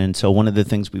Manhattan, and so one of the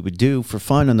things we would do for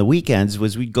fun on the weekends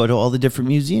was we'd go to all the different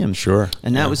museums. Sure.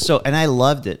 And that was and I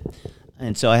loved it.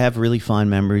 And so I have really fond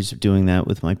memories of doing that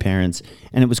with my parents.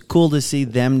 And it was cool to see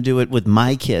them do it with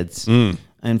my kids.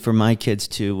 And for my kids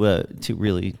to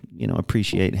really,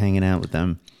 appreciate hanging out with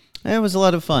them. It was a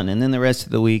lot of fun. And then the rest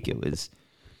of the week, it was,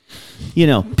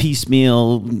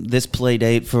 piecemeal, this play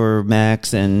date for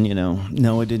Max. And,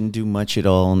 Noah didn't do much at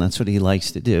all. And that's what he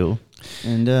likes to do.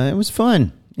 And it was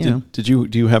fun. Do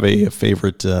you have a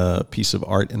favorite piece of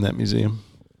art in that museum?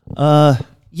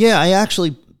 Yeah, I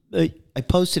actually I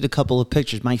posted a couple of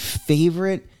pictures. My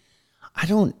favorite, I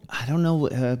don't know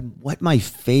what my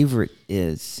favorite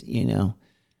is.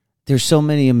 There's so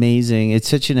many amazing. It's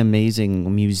such an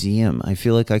amazing museum. I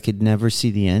feel like I could never see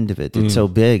the end of it. It's so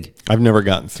big. I've never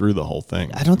gotten through the whole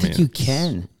thing. I don't think you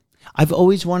can. I've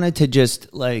always wanted to just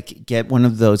get one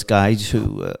of those guys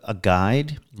a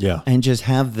guide, and just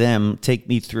have them take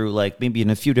me through maybe in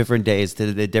a few different days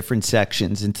to the different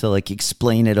sections and to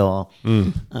explain it all.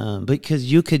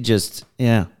 Because you could just,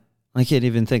 I can't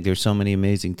even think. There's so many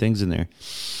amazing things in there.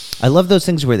 I love those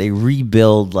things where they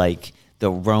rebuild the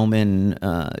Roman,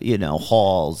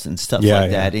 halls and stuff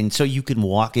that, and so you can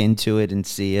walk into it and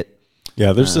see it.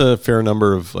 Yeah, there's a fair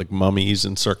number of mummies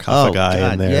and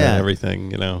sarcophagi in there and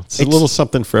everything. It's a little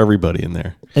something for everybody in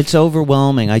there. It's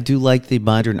overwhelming. I do like the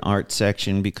modern art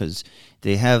section because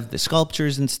they have the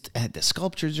sculptures and the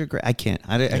sculptures are great. I can't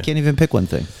even pick one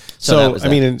thing. So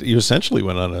you essentially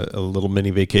went on a little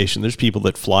mini vacation. There's people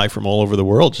that fly from all over the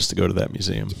world just to go to that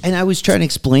museum. And I was trying to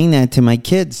explain that to my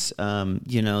kids.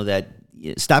 That.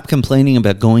 Stop complaining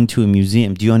about going to a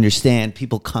museum. Do you understand?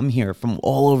 People come here from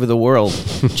all over the world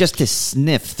just to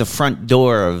sniff the front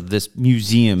door of this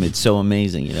museum. It's so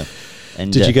amazing,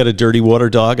 And did you get a dirty water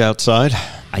dog outside?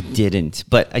 I didn't,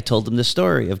 but I told them the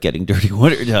story of getting dirty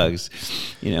water dogs.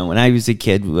 When I was a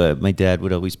kid, my dad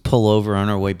would always pull over on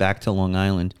our way back to Long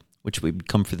Island, which we'd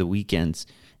come for the weekends.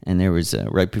 And there was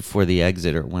right before the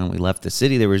exit or when we left the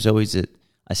city, there was always a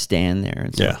stand there.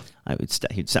 And so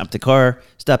he'd stop the car,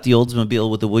 stop the Oldsmobile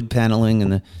with the wood paneling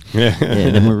and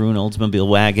the maroon Oldsmobile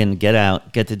wagon, get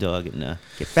out, get the dog, and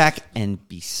get back. And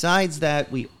besides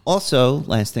that, we also,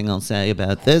 last thing I'll say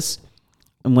about this,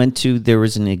 there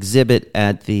was an exhibit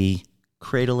at the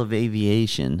Cradle of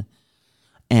Aviation,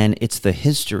 and it's the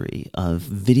history of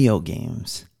video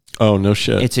games. Oh, no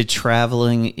shit. It's a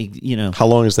traveling, How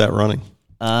long is that running?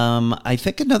 I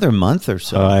think another month or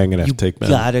so. Oh, I'm going to have to take that.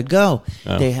 You gotta go.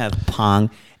 Oh. They have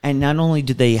Pong. And not only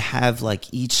do they have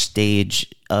each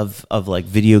stage of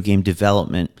video game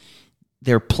development,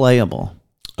 they're playable.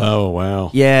 Oh, wow.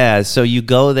 Yeah, so you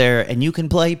go there and you can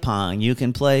play Pong. You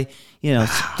can play, the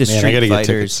Street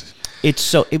Fighters.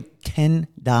 It's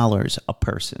 $10 a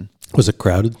person. Was it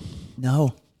crowded?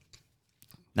 No.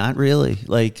 Not really.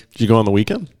 Did you go on the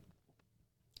weekend?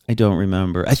 I don't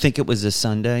remember. I think it was a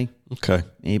Sunday. Okay.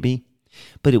 Maybe.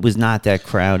 But it was not that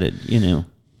crowded,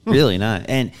 Really not.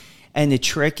 And the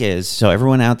trick is, so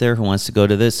everyone out there who wants to go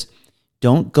to this,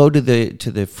 don't go to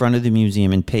the front of the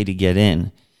museum and pay to get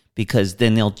in, because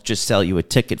then they'll just sell you a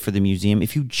ticket for the museum.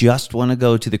 If you just want to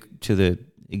go to the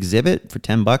exhibit for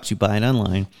 $10, you buy it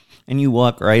online and you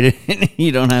walk right in.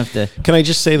 You don't have to. Can I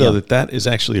just say though that is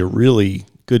actually a really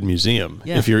good museum.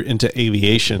 If you're into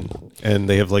aviation, and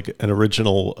they have an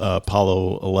original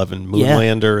Apollo 11 moon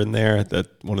lander in there, that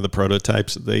one of the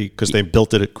prototypes because they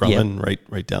built it at Grumman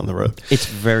right down the road. It's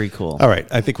very cool. All right,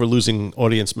 I think we're losing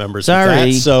audience members. Sorry.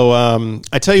 With that. So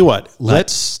I tell you what,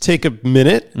 let's take a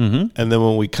minute, and then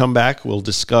when we come back, we'll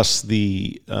discuss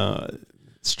the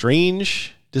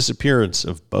strange disappearance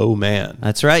of Bo Man.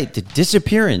 That's right, the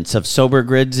disappearance of Sober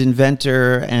Grid's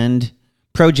inventor and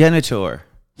progenitor,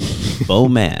 Bo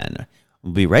Man.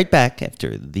 We'll be right back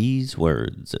after these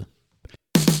words.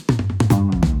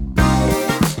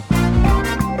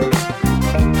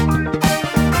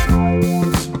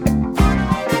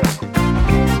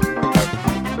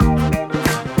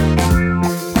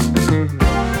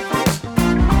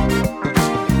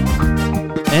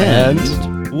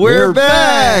 And we're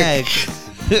back.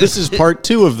 This is part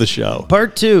 2 of the show.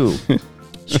 Part 2.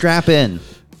 Strap in.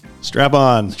 Strap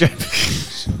on.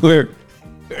 We're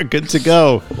good to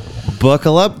go.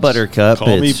 Buckle up, Buttercup.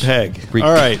 Call me Peg. Recovery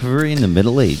all right. in the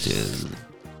Middle Ages.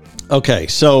 Okay,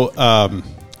 so I'm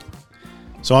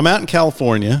out in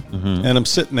California, and I'm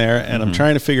sitting there, and I'm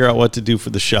trying to figure out what to do for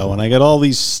the show, and I got all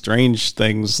these strange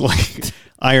things like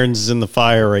irons in the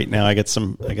fire right now. I got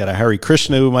a Hare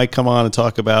Krishna who might come on and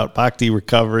talk about Bhakti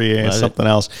recovery and something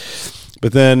else,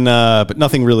 but then but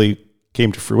nothing really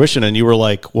came to fruition. And you were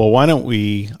like, well, why don't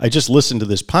we? I just listened to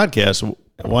this podcast.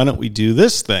 Why don't we do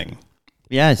this thing?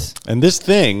 Yes. And this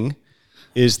thing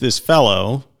is this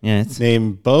fellow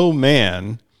named Bo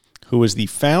Man, who was the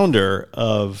founder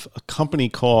of a company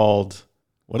called,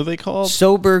 What are they called?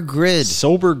 Sober Grid.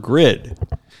 Sober Grid.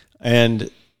 And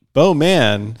Bo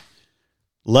Mann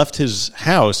left his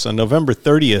house on November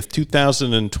 30th,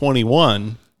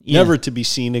 2021, never to be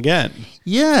seen again.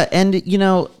 Yeah, and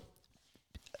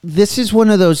this is one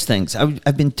of those things.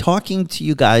 I've been talking to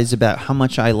you guys about how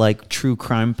much I like true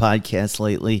crime podcasts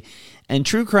lately, and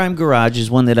True Crime Garage is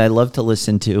one that I love to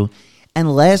listen to.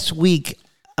 And last week,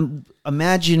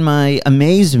 imagine my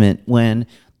amazement when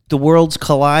the worlds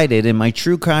collided, and my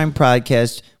true crime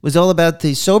podcast was all about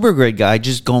the Sober Grid guy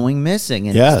just going missing.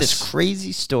 And it's this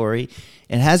crazy story.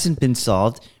 It hasn't been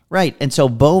solved. Right. And so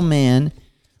Bo Mann,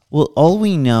 well, all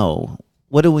we know,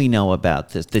 what do we know about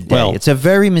the day? Well, it's a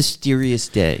very mysterious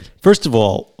day. First of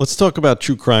all, let's talk about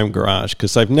True Crime Garage,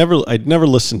 because I'd never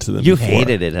listened to them before. You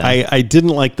hated it, huh? I didn't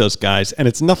like those guys, and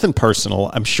it's nothing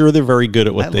personal. I'm sure they're very good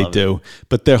at what they do,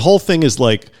 but their whole thing is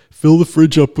like, fill the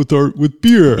fridge up with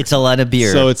beer. It's a lot of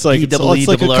beer. So it's like it's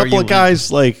like a couple of guys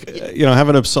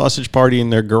having a sausage party in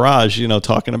their garage,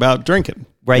 talking about drinking.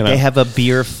 Right. They have a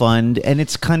beer fund, and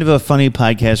it's kind of a funny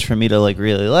podcast for me to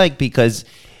really like, because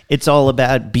it's all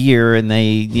about beer, and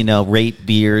they, rate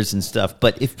beers and stuff.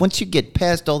 But once you get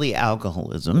past all the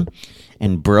alcoholism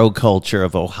and bro culture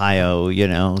of Ohio,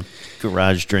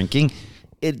 garage drinking,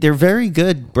 they're very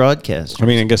good broadcasters. I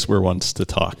mean, I guess we're ones to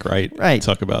talk, right? Right.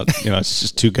 Talk about, it's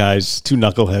just two guys, two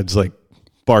knuckleheads, like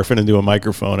barfing into a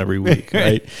microphone every week,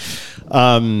 right?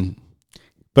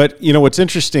 But, what's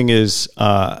interesting is,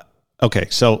 okay,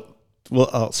 so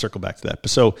I'll circle back to that.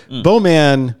 So Bo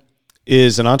Mann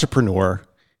is an entrepreneur.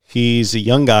 He's a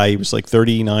young guy. He was like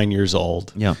 39 years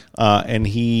old. Yeah. And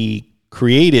he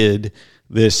created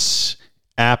this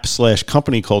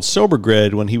app/company called Sober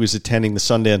Grid when he was attending the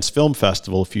Sundance Film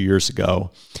Festival a few years ago.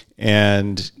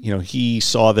 And, he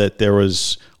saw that there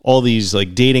was all these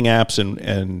like dating apps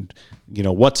and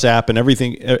WhatsApp and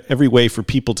every way for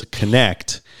people to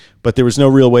connect, but there was no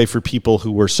real way for people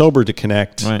who were sober to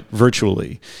connect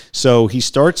virtually. So he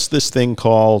starts this thing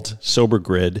called Sober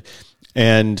Grid,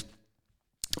 and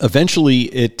eventually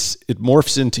it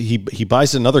morphs into, he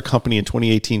buys another company in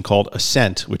 2018 called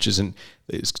Ascent, which is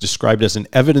described as an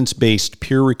evidence-based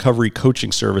peer recovery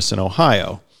coaching service in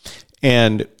Ohio.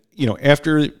 And,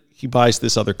 after he buys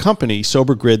this other company,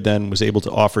 Sober Grid then was able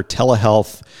to offer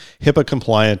telehealth, HIPAA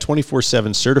compliant,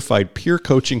 24/7 certified peer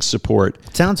coaching support.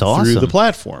 Sounds awesome. Through the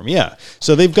platform. Yeah.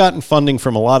 So they've gotten funding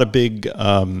from a lot of big,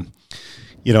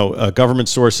 government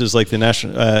sources like the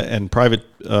national and private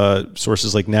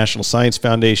sources like National Science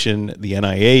Foundation, the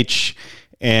NIH,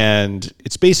 and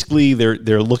it's basically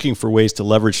they're looking for ways to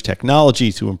leverage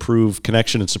technology to improve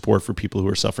connection and support for people who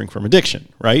are suffering from addiction.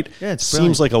 Right? Yeah, it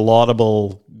seems like a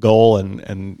laudable goal,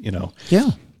 and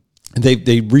yeah.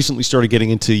 They recently started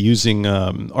getting into using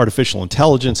artificial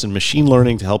intelligence and machine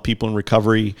learning to help people in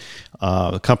recovery.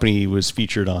 The company was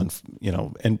featured on,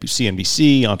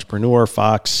 CNBC, Entrepreneur,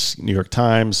 Fox, New York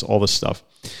Times, all this stuff.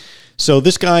 So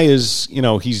this guy is,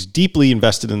 he's deeply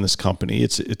invested in this company.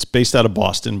 It's based out of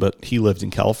Boston, but he lived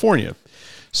in California.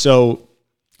 So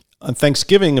on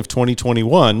Thanksgiving of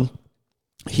 2021,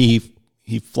 he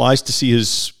flies to see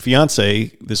his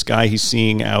fiance, this guy he's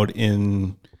seeing out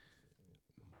in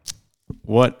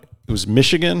it was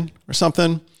Michigan or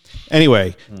something.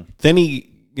 Anyway, then he,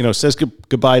 says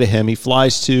goodbye to him. He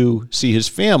flies to see his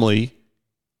family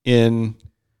in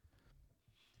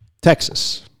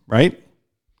Texas, right?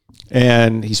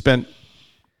 And he spent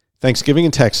Thanksgiving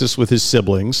in Texas with his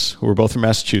siblings, who were both from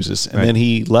Massachusetts. And then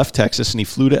he left Texas and he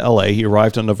flew to LA. He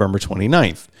arrived on November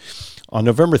 29th. On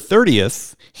November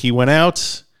 30th, he went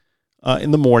out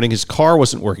in the morning. His car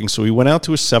wasn't working, so he went out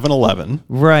to a 7-Eleven.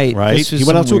 Right. He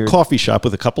went out to a coffee shop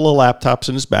with a couple of laptops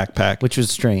in his backpack. Which was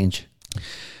strange.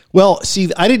 Well, see,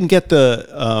 I didn't get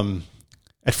the...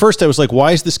 at first, I was like,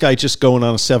 why is this guy just going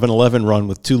on a 7-Eleven run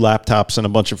with 2 laptops and a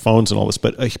bunch of phones and all this?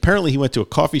 But apparently he went to a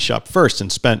coffee shop first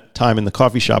and spent time in the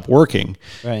coffee shop working.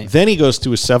 Right. Then he goes to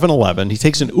a 7-Eleven. He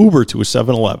takes an Uber to a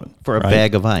 7-Eleven. For a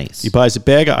bag of ice. He buys a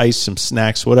bag of ice, some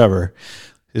snacks, whatever.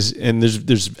 And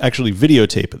there's actually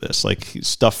videotape of this, like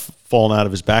stuff falling out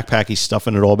of his backpack. He's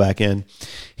stuffing it all back in.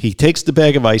 He takes the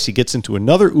bag of ice. He gets into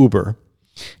another Uber.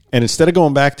 And instead of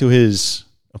going back to his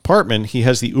apartment, he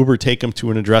has the Uber take him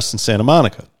to an address in Santa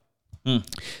Monica.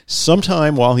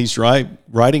 Sometime while he's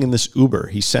riding in this Uber,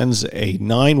 he sends a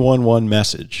 911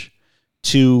 message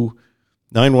to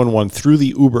 911 through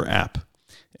the Uber app.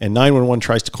 And 911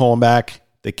 tries to call him back.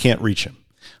 They can't reach him.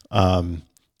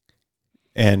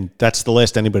 And that's the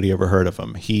last anybody ever heard of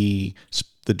him.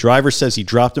 The driver says he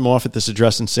dropped him off at this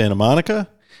address in Santa Monica,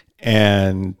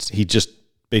 and he just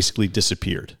basically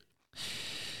disappeared.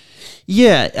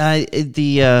 Yeah,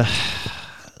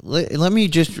 let me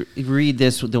just read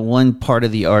the one part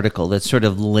of the article that sort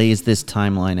of lays this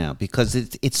timeline out, because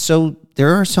it's so,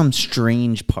 there are some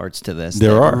strange parts to this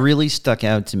that really stuck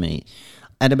out to me.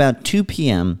 At about 2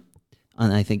 p.m.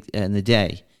 on, I think, in the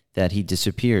day that he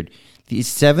disappeared, the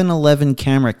 7-Eleven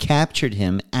camera captured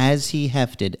him as he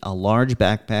hefted a large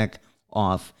backpack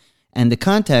off, and the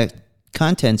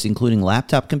contents, including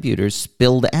laptop computers,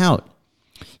 spilled out.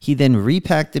 He then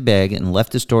repacked the bag and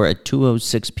left the store at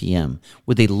 2:06 p.m.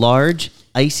 with a large,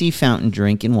 icy fountain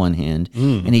drink in one hand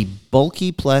and a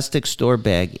bulky plastic store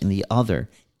bag in the other,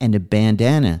 and a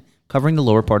bandana covering the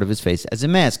lower part of his face as a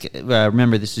mask.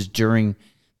 Remember, this is during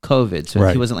COVID, so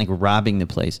he wasn't like robbing the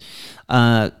place.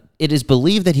 It is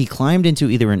believed that he climbed into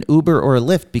either an Uber or a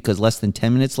Lyft because less than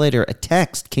 10 minutes later, a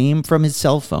text came from his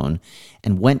cell phone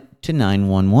and went to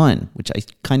 911, which I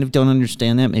kind of don't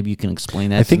understand that. Maybe you can explain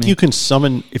that. I think you can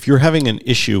summon, if you're having an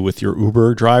issue with your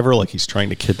Uber driver, like he's trying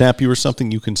to kidnap you or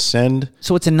something, you can send.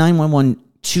 So it's a 911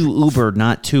 to Uber,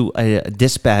 not to a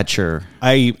dispatcher.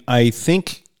 I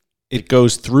think it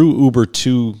goes through Uber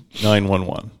to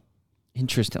 911.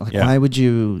 Interesting. Like, why would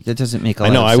you? That doesn't make a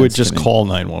lot of sense. I would just call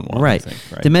 911. Right. I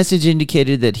think, right. The message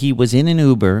indicated that he was in an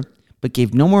Uber, but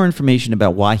gave no more information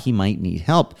about why he might need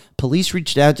help. Police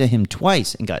reached out to him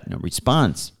twice and got no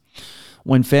response.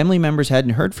 When family members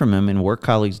hadn't heard from him and work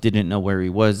colleagues didn't know where he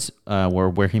was or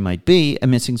where he might be, a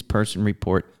missing person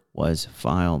report was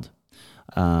filed.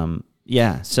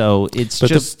 So it's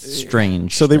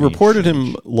strange. So they reported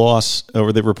him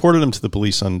they reported him to the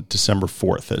police on December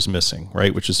 4th as missing,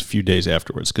 right? Which is a few days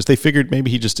afterwards, because they figured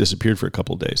maybe he just disappeared for a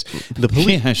couple of days. The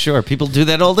police, yeah, sure. People do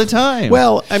that all the time.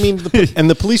 Well, I mean, and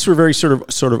the police were very sort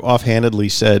of offhandedly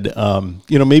said,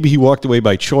 maybe he walked away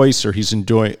by choice, or he's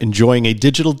enjoying a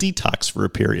digital detox for a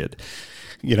period.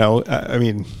 I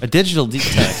mean, a digital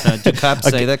detox. Do cops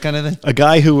say that kind of thing? A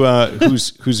guy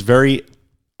who's very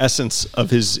essence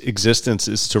of his existence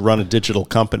is to run a digital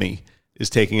company is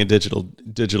taking a digital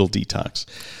detox.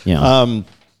 Yeah.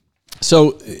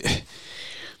 So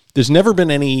there's never been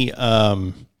any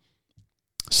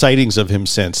sightings of him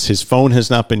since. His phone has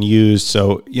not been used.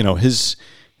 So, his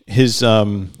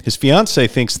fiance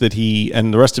thinks that he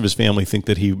and the rest of his family think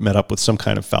that he met up with some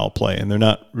kind of foul play, and they're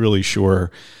not really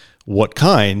sure what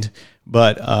kind,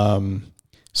 but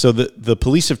so the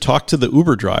police have talked to the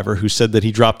Uber driver, who said that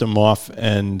he dropped him off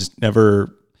and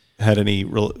never had any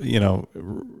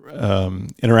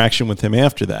interaction with him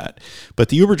after that. But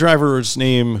the Uber driver's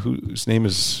name, whose name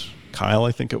is Kyle,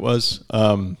 I think it was,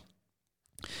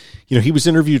 he was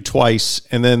interviewed twice,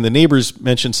 and then the neighbors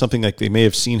mentioned something like they may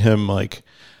have seen him like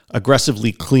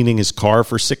aggressively cleaning his car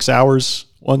for 6 hours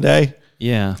one day.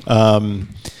 Yeah.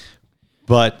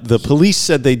 But the police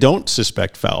said they don't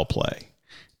suspect foul play.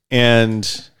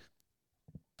 And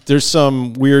there's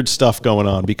some weird stuff going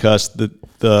on, because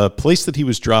the place that he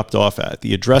was dropped off at,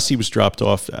 the address he was dropped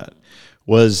off at,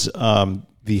 was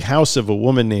the house of a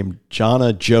woman named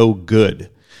Jonna Jo Good.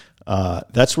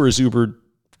 That's where his Uber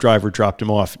driver dropped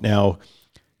him off. Now,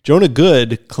 Jo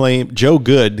Good claimed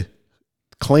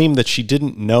that she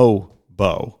didn't know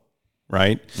Bo,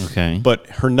 right? Okay. But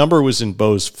her number was in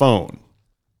Bo's phone.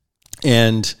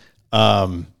 And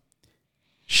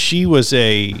she was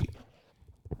a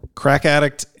crack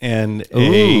addict and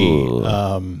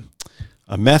a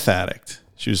meth addict.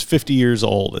 She was 50 years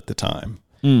old at the time,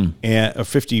 and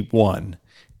 51,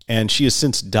 and she has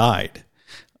since died.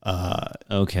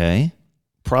 Okay,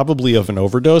 probably of an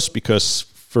overdose, because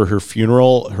for her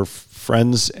funeral, her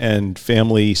friends and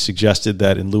family suggested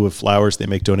that in lieu of flowers, they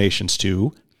make donations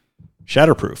to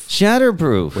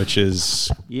Shatterproof, which is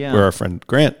where our friend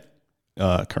Grant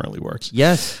currently works.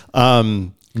 Yes.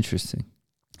 Interesting.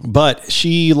 But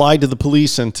she lied to the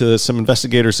police and to some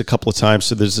investigators a couple of times.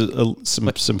 So there's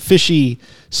some fishy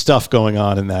stuff going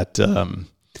on in that.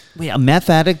 Wait, a meth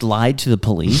addict lied to the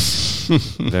police?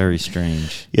 Very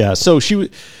strange. Yeah. So she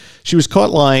was caught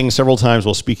lying several times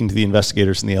while speaking to the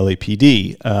investigators in the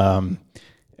LAPD.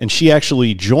 And she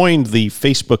actually joined the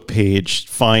Facebook page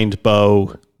Find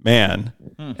Bo Man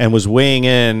and was weighing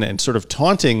in and sort of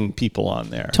taunting people on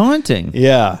there. Taunting?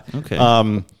 Yeah.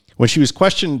 Okay. When she was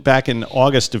questioned back in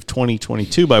August of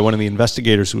 2022 by one of the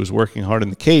investigators who was working hard in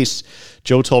the case,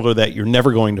 Joe told her that you're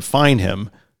never going to find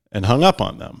him, and hung up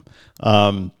on them.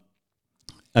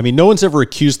 I mean, no one's ever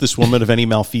accused this woman of any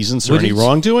malfeasance or any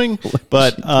wrongdoing,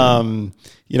 but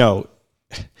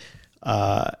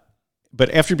but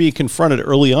after being confronted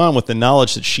early on with the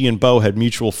knowledge that she and Bo had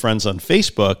mutual friends on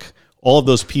Facebook, all of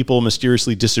those people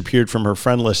mysteriously disappeared from her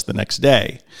friend list the next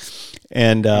day.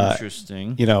 And,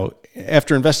 interesting.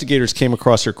 After investigators came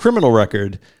across her criminal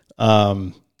record,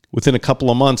 within a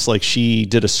couple of months, like, she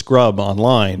did a scrub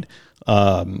online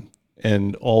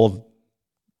and all of,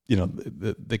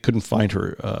 they couldn't find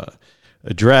her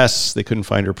address. They couldn't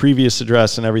find her previous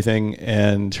address and everything.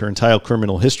 And her entire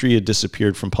criminal history had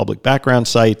disappeared from public background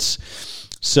sites.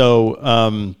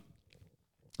 So,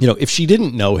 if she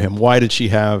didn't know him, why did she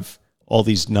have all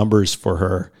these numbers for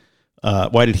her?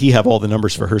 Why did he have all the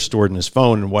numbers for her stored in his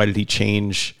phone? And why did he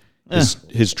change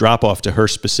his drop off to her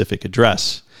specific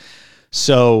address?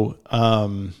 So,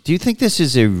 do you think this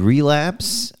is a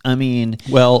relapse? I mean,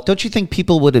 don't you think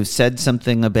people would have said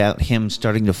something about him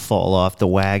starting to fall off the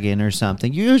wagon or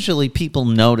something? Usually people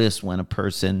notice when a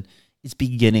person is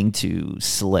beginning to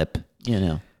slip,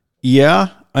 Yeah.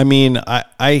 I mean,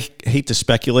 I hate to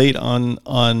speculate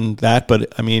on that,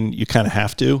 but I mean, you kind of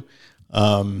have to.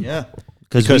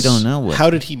 Because we don't know. How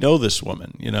did he know this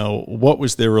woman? What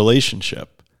was their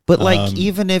relationship? But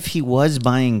even if he was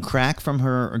buying crack from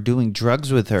her or doing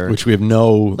drugs with her, which we have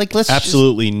no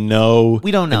information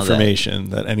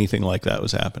that anything like that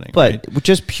was happening. But with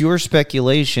just pure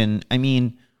speculation, I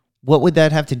mean, what would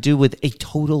that have to do with a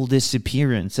total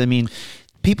disappearance? I mean,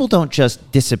 people don't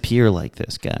just disappear like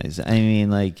this, guys. I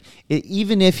mean,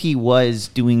 even if he was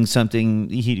doing something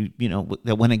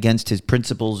that went against his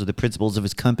principles or the principles of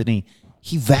his company,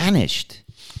 he vanished.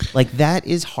 That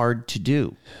is hard to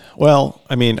do. Well,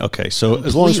 I mean, okay, so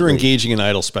as long as we're engaging in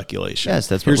idle speculation. Yes,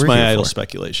 that's what here's we're my here idle for.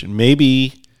 speculation.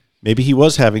 Maybe he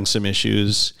was having some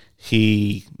issues.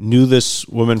 He knew this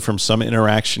woman from some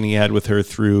interaction he had with her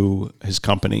through his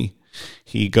company.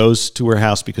 He goes to her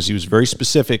house because he was very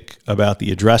specific about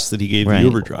the address that he gave the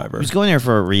Uber driver. He was going there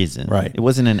for a reason. Right. It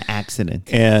wasn't an accident.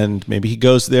 And maybe he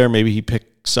goes there, maybe he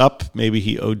picks up, maybe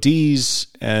he ODs,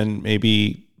 and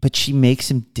maybe... But she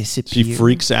makes him disappear. She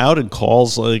freaks out and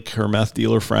calls her meth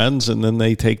dealer friends, and then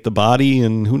they take the body,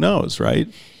 and who knows, right?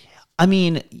 I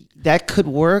mean, that could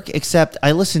work, except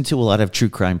I listen to a lot of true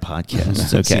crime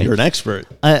podcasts, okay? So you're an expert.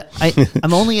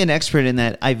 I'm only an expert in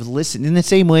that I've listened, in the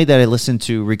same way that I listened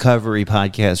to recovery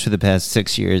podcasts for the past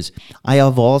 6 years, I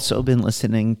have also been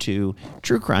listening to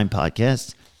true crime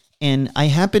podcasts, and I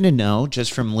happen to know,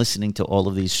 just from listening to all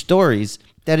of these stories,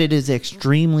 that it is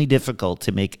extremely difficult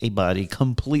to make a body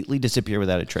completely disappear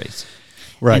without a trace.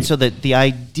 Right. And so the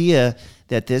idea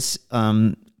that this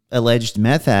alleged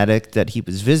meth addict that he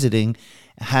was visiting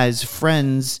has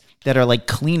friends that are like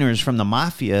cleaners from the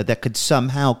mafia that could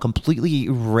somehow completely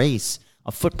erase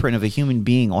a footprint of a human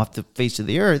being off the face of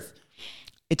the earth,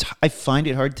 I find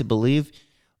it hard to believe.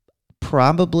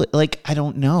 Probably, I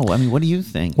don't know. I mean, what do you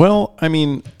think? Well, I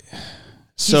mean...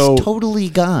 So, he's totally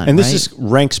gone. And this is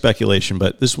rank speculation,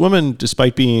 but this woman,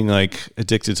 despite being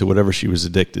addicted to whatever she was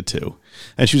addicted to,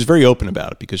 and she was very open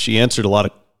about it because she answered a lot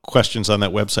of questions on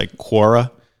that website, Quora.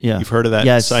 Yeah. You've heard of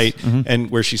that site? Mm-hmm. And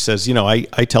where she says, I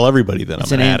tell everybody that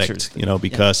I'm an addict,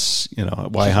 because,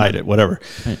 why hide it, whatever.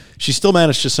 Right. She still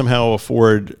managed to somehow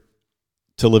afford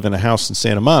to live in a house in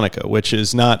Santa Monica, which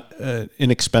is not an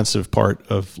inexpensive part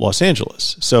of Los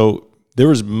Angeles. So there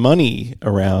was money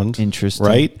around. Interesting.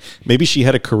 Right? Maybe she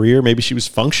had a career. Maybe she was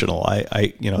functional.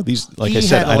 I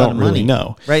don't really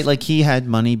know. Right? He had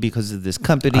money because of this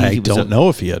company. I don't know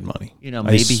if he had money.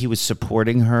 Maybe he was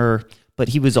supporting her, but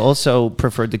he was also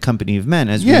preferred the company of men.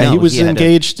 As we know, he was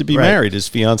engaged to be married. His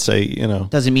fiance,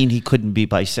 doesn't mean he couldn't be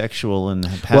bisexual and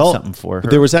have something for her.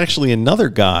 There was actually another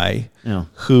guy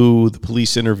who the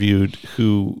police interviewed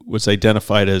who was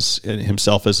identified as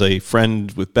himself as a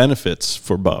friend with benefits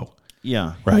for Bo.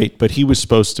 Yeah. Right. But he was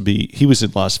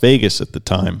in Las Vegas at the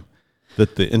time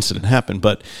that the incident happened.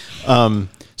 But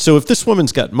so if this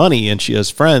woman's got money and she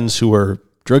has friends who are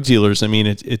drug dealers, I mean,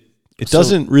 it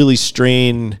doesn't really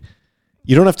strain.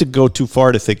 You don't have to go too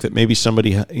far to think that maybe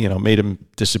somebody, made him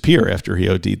disappear after he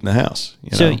OD'd in the house.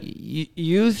 So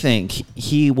you think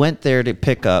he went there to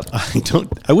pick up?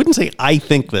 I wouldn't say I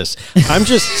think this. I'm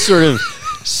just sort of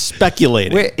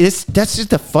speculating. That's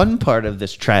just the fun part of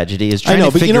this tragedy is trying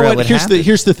to but figure out what happened.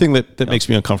 Here's the thing that makes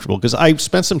me uncomfortable because I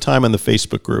spent some time on the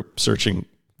Facebook group search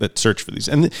for these,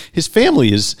 and his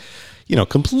family is,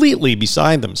 completely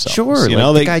beside themselves. Sure,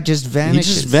 the guy just vanishes.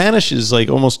 He just vanishes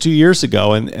almost 2 years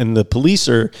ago, and the police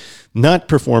are not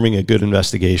performing a good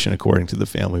investigation according to the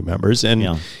family members.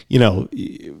 And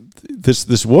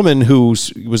this woman who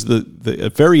was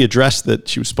the very address that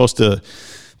she was supposed to.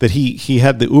 That he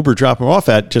had the Uber drop him off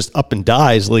at just up and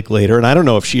dies later. And I don't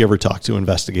know if she ever talked to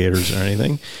investigators or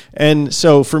anything. And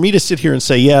so for me to sit here and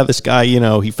say, this guy,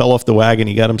 he fell off the wagon.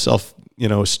 He got himself,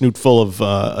 a snoot full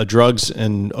of drugs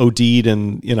and OD'd.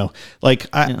 And,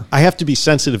 I have to be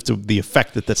sensitive to the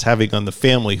effect that's having on the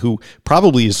family who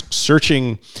probably is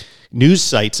searching news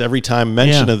sites every time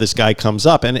mention of this guy comes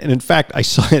up. And in fact, I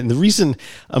saw it. And the reason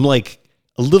I'm a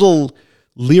little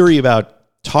leery about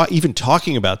even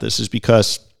talking about this is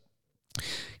because,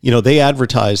 they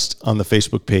advertised on the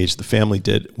Facebook page, the family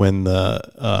did, when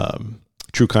the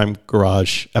True Crime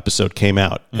Garage episode came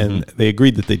out, and they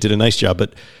agreed that they did a nice job.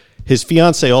 But his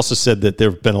fiance also said that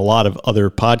there have been a lot of other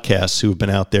podcasts who have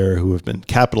been out there who have been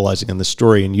capitalizing on the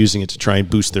story and using it to try and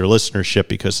boost their listenership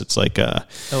because it's like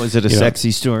is it a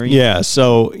sexy story? Yeah.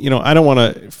 So, I don't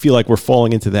want to feel like we're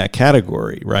falling into that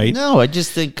category, right? No, I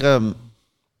just think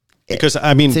because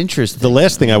it's interesting. The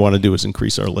last thing I want to do is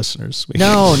increase our listeners.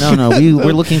 No.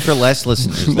 We're looking for less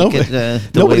listeners.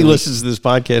 Nobody listens to this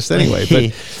podcast anyway,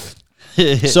 but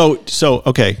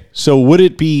So would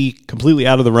it be completely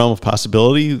out of the realm of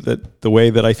possibility that the way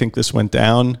that I think this went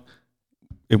down,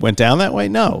 it went down that way?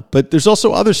 No, but there's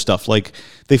also other stuff. Like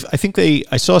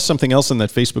I saw something else in that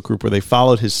Facebook group where they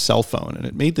followed his cell phone, and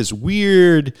it made this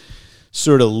weird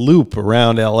sort of loop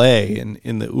around LA and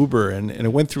in the Uber, and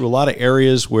it went through a lot of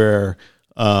areas where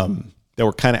that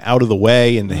were kind of out of the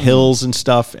way in the hills and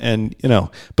stuff, and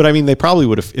but I mean, they probably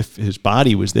would have, if his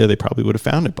body was there, they probably would have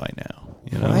found it by now.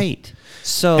 Right.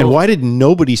 So, and why did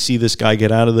nobody see this guy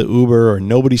get out of the Uber, or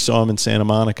nobody saw him in Santa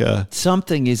Monica?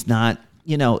 Something is not,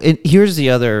 here's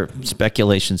the other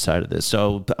speculation side of this.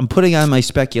 So I'm putting on my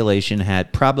speculation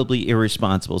hat, probably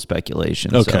irresponsible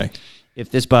speculation. Okay. So if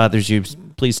this bothers you,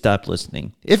 please stop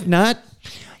listening. If not,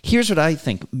 here's what I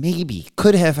think maybe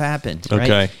could have happened. Right?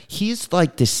 Okay. He's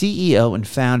like the CEO and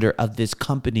founder of this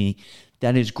company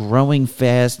that is growing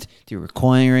fast. They're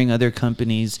acquiring other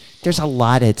companies. There's a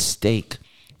lot at stake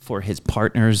for his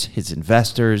partners, his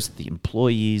investors, the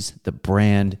employees, the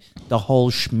brand, the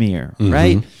whole schmear,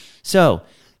 right? So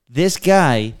this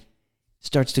guy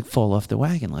starts to fall off the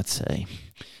wagon, let's say,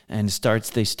 and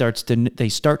they start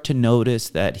to notice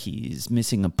that he's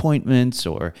missing appointments,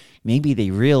 or maybe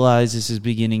they realize this is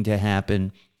beginning to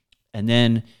happen. And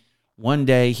then one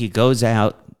day he goes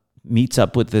out, meets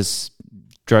up with this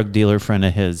drug dealer friend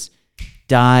of his,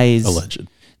 dies. Alleged.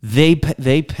 They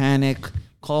panic,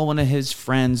 call one of his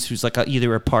friends who's like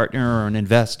either a partner or an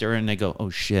investor, and they go, oh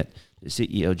shit, the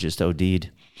CEO just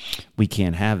OD'd. We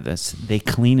can't have this. They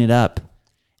clean it up,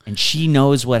 and she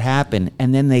knows what happened,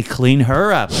 and then they clean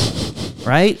her up,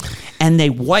 right? And they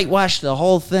whitewash the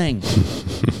whole thing.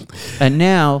 And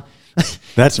now...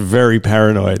 That's very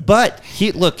paranoid. But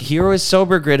here is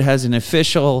Sober Grid has an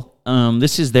official,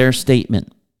 this is their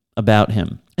statement about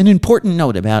him. An important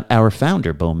note about our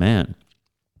founder, Bo Man.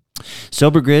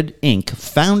 Sober Grid, Inc.,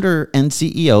 founder and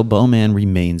CEO Bo Man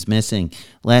remains missing.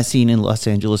 Last seen in Los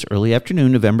Angeles early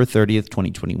afternoon, November 30th,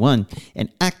 2021. An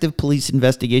active police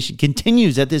investigation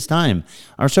continues at this time.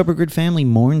 Our Sober Grid family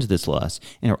mourns this loss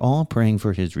and are all praying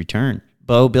for his return.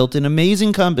 Bo built an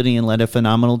amazing company and led a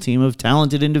phenomenal team of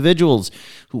talented individuals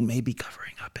who may be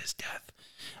covering up his death.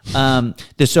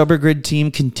 The Sober Grid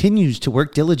team continues to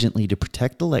work diligently to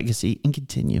protect the legacy and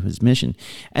continue his mission.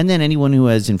 And then anyone who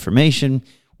has information,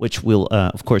 which we'll,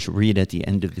 of course, read at the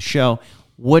end of the show.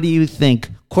 What do you think?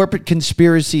 Corporate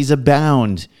conspiracies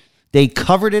abound. They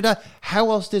covered it up. How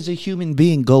else does a human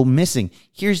being go missing?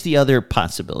 Here's the other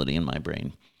possibility in my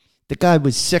brain. The guy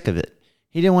was sick of it.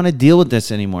 He didn't want to deal with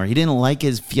this anymore. He didn't like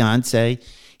his fiance.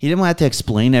 He didn't want to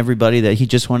explain to everybody that he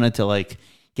just wanted to,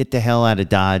 get the hell out of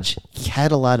Dodge. He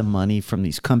had a lot of money from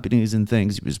these companies and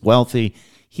things. He was wealthy.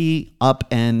 He up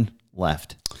and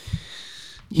left.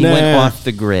 He went off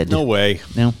the grid. No way.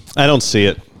 No? I don't see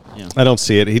it. Yeah. I don't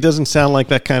see it. He doesn't sound like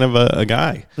that kind of a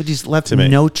guy. But he's left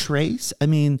no trace? I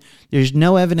mean, there's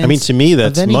no evidence. I mean, to me,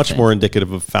 that's much more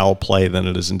indicative of foul play than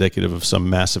it is indicative of some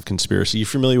massive conspiracy. You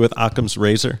familiar with Occam's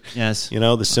razor? Yes.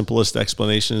 The simplest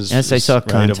explanation is... Yes, I saw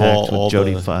Contact with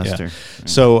Jodie Foster. Yeah. Right.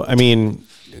 So, I mean...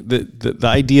 The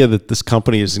idea that this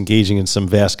company is engaging in some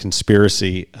vast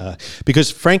conspiracy,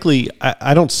 because frankly,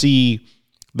 I don't see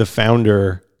the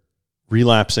founder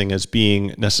relapsing as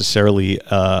being necessarily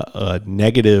a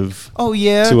negative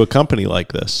to a company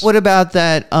like this. What about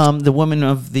that the woman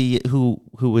of who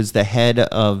was the head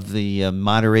of the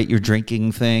moderate your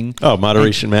drinking thing? Oh,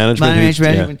 moderation management. Moderation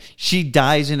management. Yeah. She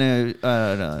dies in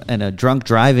a drunk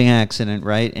driving accident,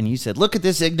 right? And you said, "Look at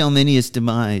this ignominious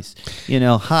demise."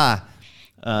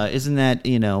 Isn't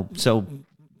that so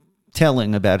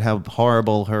telling about how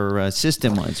horrible her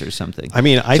system was, or something? I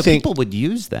mean, I think people would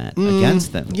use that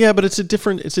against them. Yeah, but it's a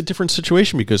different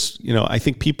situation because I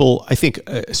think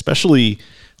especially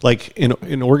like in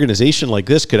an organization like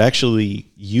this could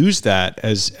actually use that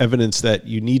as evidence that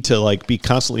you need to be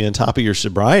constantly on top of your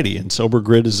sobriety, and Sober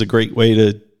Grid is a great way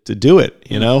to do it.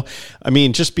 I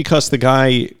mean, just because the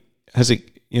guy has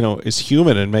is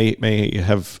human and may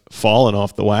have fallen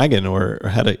off the wagon or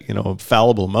had a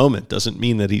fallible moment doesn't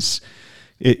mean that he's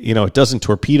it doesn't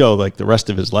torpedo like the rest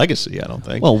of his legacy, I don't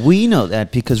think. Well, we know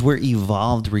that because we're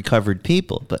evolved, recovered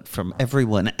people. But from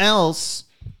everyone else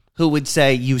who would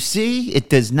say, you see, it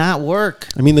does not work.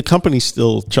 I mean, the company's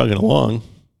still chugging along,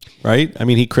 right? I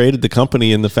mean, he created the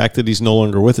company, and the fact that he's no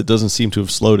longer with it doesn't seem to have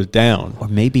slowed it down. Or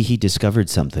maybe he discovered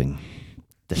something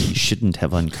that he shouldn't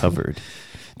have uncovered.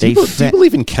 Do you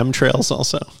believe in chemtrails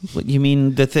also? What, you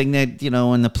mean the thing that,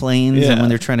 in the planes and when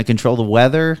they're trying to control the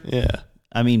weather? Yeah.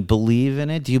 I mean, believe in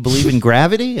it? Do you believe in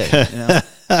gravity?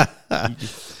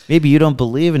 Maybe you don't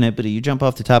believe in it, but if you jump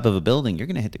off the top of a building, you're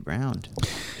going to hit the ground.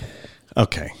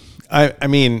 Okay. I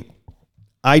mean,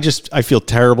 I feel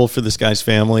terrible for this guy's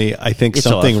family. I think It's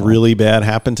something awful. really bad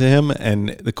happened to him.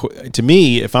 And to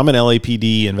me, if I'm an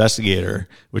LAPD investigator,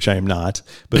 which I am not,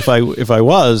 but if I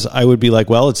was, I would be like,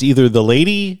 well, it's either the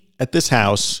lady at this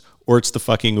house or it's the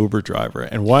fucking Uber driver.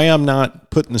 And why I'm not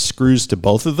putting the screws to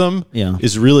both of them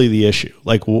is really the issue.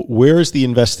 Like, where is the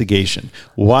investigation?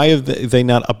 Why have they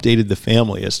not updated the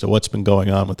family as to what's been going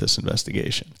on with this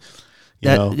investigation?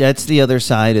 That's the other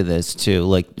side of this too.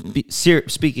 Like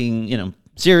speaking,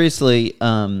 seriously,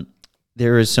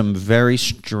 there is some very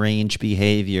strange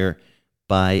behavior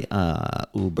by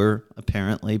Uber.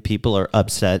 Apparently, people are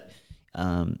upset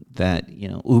that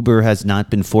Uber has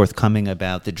not been forthcoming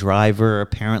about the driver.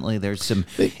 Apparently, there's some.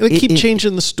 They keep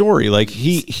changing the story. Like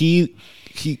he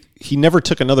never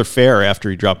took another fare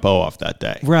after he dropped Bo off that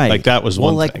day. Right. Like that was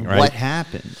one thing. Right. What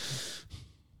happened?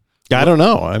 I don't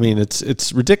know. I mean,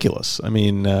 it's ridiculous. I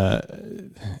mean,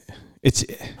 it's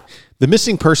the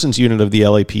missing persons unit of the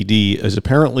LAPD is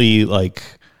apparently like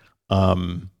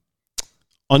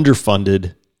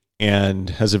underfunded and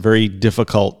has a very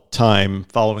difficult time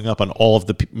following up on all of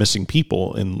the missing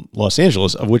people in Los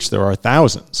Angeles, of which there are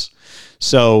thousands.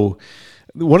 So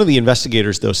one of the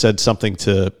investigators, though, said something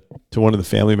to one of the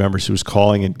family members who was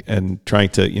calling and trying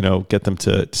to, get them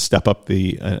to step up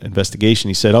the investigation.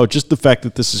 He said, just the fact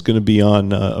that this is going to be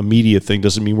on a media thing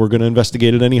doesn't mean we're going to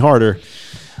investigate it any harder.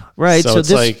 Right. So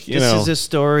this is a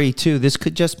story, too. This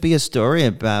could just be a story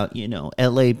about,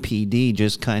 LAPD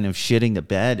just kind of shitting the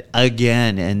bed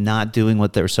again and not doing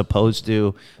what they're supposed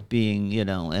to, being,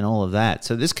 and all of that.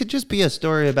 So this could just be a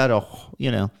story about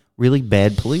really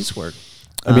bad police work.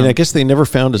 I mean, I guess they never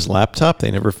found his laptop.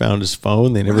 They never found his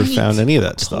phone. They never found any of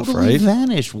that stuff, Totally right?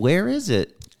 Vanished. Where is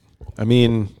it? I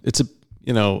mean,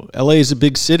 LA is a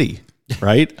big city,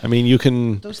 right? I mean, you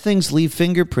can. Those things leave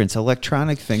fingerprints,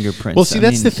 electronic fingerprints. Well, see,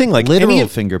 that's the thing. Like literal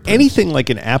fingerprints. Anything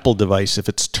like an Apple device, if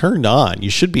it's turned on,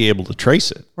 you should be able to trace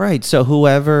it. Right. So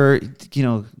whoever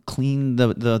cleaned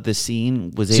the scene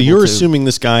was able to. So you're assuming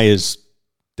this guy is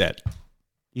dead.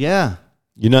 Yeah.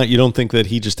 You don't think that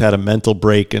he just had a mental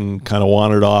break and kind of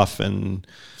wandered off and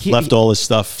left all his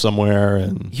stuff somewhere?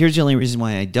 And here's the only reason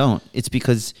why I don't. It's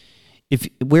because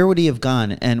where would he have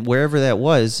gone? And wherever that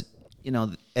was,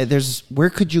 where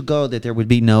could you go that there would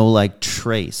be no like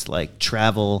trace, like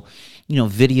travel,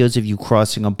 videos of you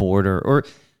crossing a border or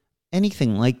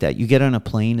anything like that? You get on a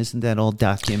plane, isn't that all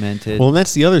documented? Well, and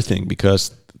that's the other thing,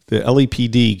 because the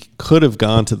LAPD could have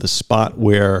gone to the spot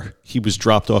where he was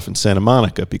dropped off in Santa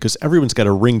Monica, because everyone's got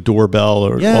a Ring doorbell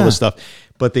or all this stuff,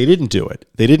 but they didn't do it.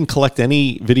 They didn't collect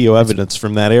any video evidence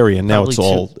from that area, and now it's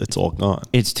all gone.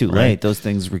 It's too late. Those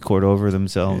things record over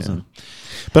themselves. Yeah.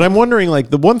 But I'm wondering,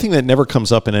 like, the one thing that never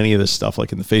comes up in any of this stuff,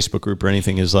 like in the Facebook group or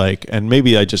anything, is like, and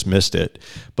maybe I just missed it,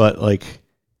 but like,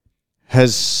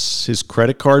 has his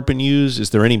credit card been used?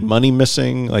 Is there any money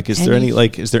missing? Like, is there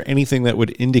anything that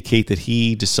would indicate that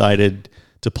he decided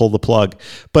to pull the plug?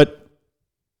 But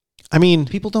I mean,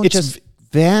 people don't just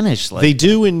vanish like they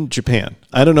do in Japan.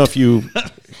 I don't know if you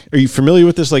are you familiar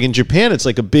with this? Like in Japan, it's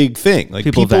like a big thing. Like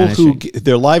people who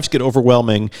their lives get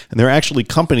overwhelming, and there are actually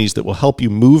companies that will help you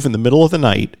move in the middle of the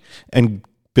night and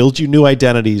build you new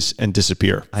identities and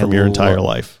disappear from your entire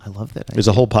life. I love that idea. There's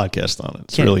a whole podcast on it.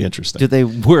 It's really interesting. Do they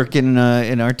work in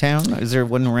our town? Is there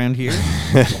one around here?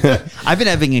 I've been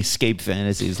having escape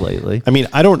fantasies lately. I mean,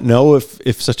 I don't know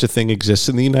if such a thing exists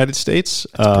in the United States.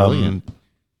 Brilliant.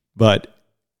 But,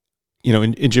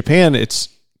 in Japan, it's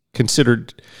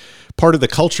considered part of the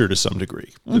culture to some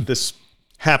degree that this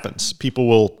happens. People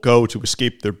will go to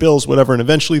escape their bills, whatever, and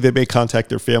eventually they may contact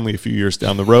their family a few years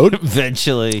down the road.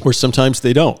 Eventually. Or sometimes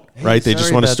they don't, right? They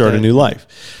just want to start a new life.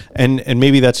 And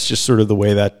maybe that's just sort of the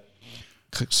way that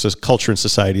culture and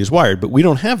society is wired. But we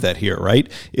don't have that here, right?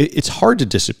 It's hard to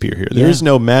disappear here. There is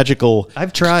no magical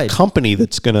I've tried. company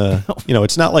that's going to,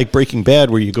 it's not like Breaking Bad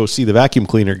where you go see the vacuum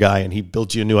cleaner guy and he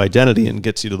builds you a new identity and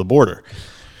gets you to the border.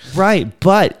 Right.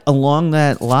 But along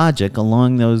that logic,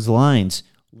 along those lines,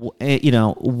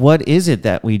 what is it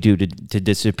that we do to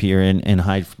disappear and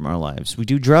hide from our lives? We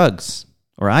do drugs,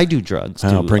 or I do drugs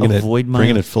Oh, to bringing avoid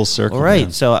it full circle. All right,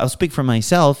 man. so I'll speak for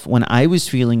myself. When I was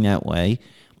feeling that way,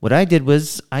 what I did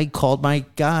was I called my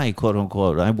guy, quote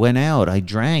unquote. I went out, I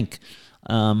drank.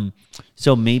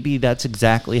 So maybe that's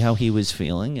exactly how he was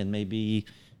feeling, and maybe,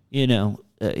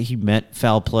 he met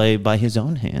foul play by his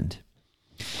own hand.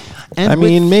 And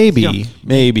maybe.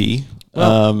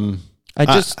 Well,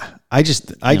 I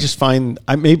just find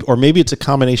maybe it's a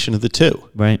combination of the two.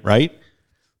 Right.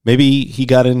 Maybe he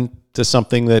got into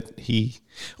something that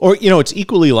it's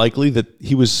equally likely that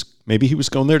he was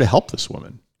going there to help this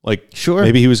woman. Like, sure,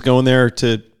 maybe he was going there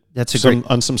to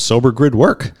on some sober grid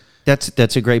work.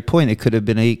 That's a great point. It could have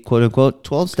been a quote unquote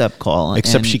 12-step call.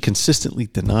 Except she consistently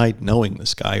denied knowing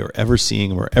this guy or ever seeing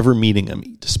him or ever meeting him,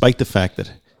 despite the fact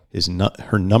that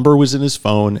her number was in his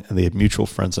phone and they had mutual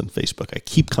friends on Facebook. I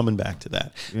keep coming back to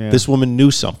that. Yeah. This woman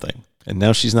knew something, and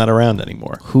now she's not around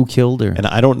anymore. Who killed her? And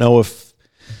I don't know if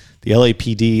the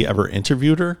LAPD ever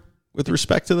interviewed her with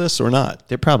respect to this or not.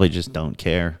 They probably just don't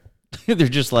care. They're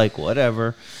just like,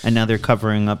 whatever. And now they're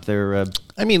covering up their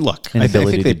look, I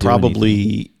think they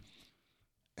probably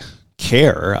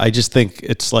care. I just think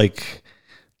it's like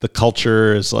the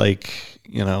culture is like,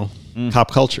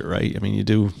 cop culture, right? I mean, you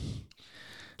do...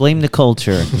 Blame the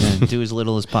culture. Do as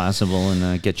little as possible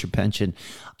and get your pension.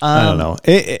 I don't know.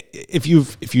 If you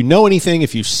know anything,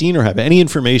 if you've seen or have any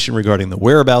information regarding the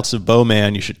whereabouts of Bo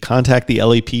Man, you should contact the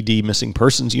LAPD Missing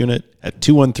Persons Unit at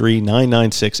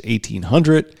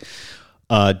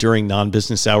 213-996-1800. During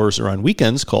non-business hours or on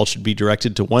weekends, calls should be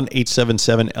directed to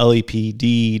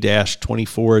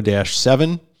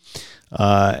 1-877-LAPD-24-7.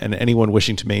 And anyone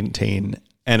wishing to maintain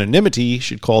anonymity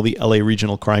should call the LA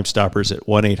Regional Crime Stoppers at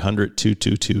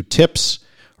 1-800-222-TIPS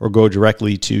or go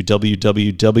directly to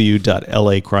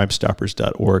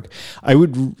www.lacrimestoppers.org. I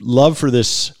would love for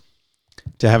this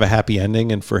to have a happy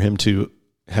ending and for him to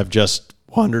have just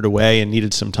wandered away and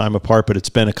needed some time apart, but it's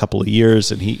been a couple of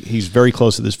years and he's very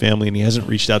close with his family and he hasn't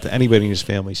reached out to anybody in his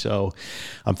family. So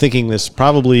I'm thinking this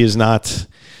probably is not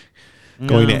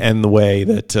going to end the way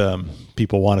that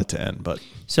people want it to end. But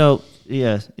so,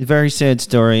 yeah, very sad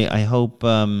story. I hope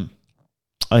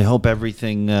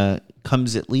everything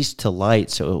comes at least to light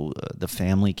so the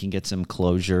family can get some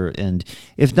closure. And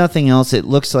if nothing else, it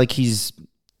looks like he's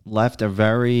left a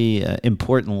very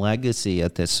important legacy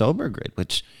at the Sober Grid,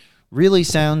 which really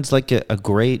sounds like a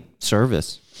great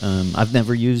service. I've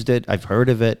never used it. I've heard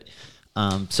of it.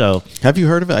 So have you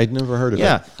heard of it? I'd never heard of it.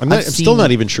 Yeah, I'm still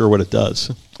not even sure what it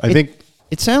does. I think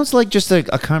it sounds like just a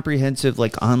comprehensive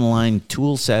online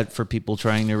tool set for people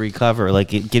trying to recover.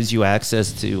 Like it gives you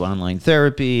access to online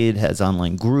therapy. It has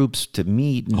online groups to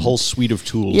meet. A whole suite of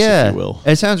tools, if you will.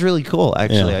 It sounds really cool,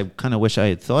 actually. Yeah. I kind of wish I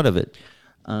had thought of it.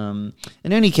 In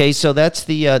any case, so that's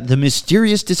the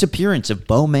mysterious disappearance of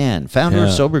Bo Man, founder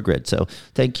of Sober Grid. So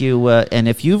thank you. And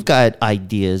if you've got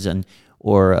ideas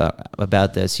or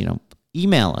about this,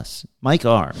 email us, Mike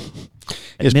R.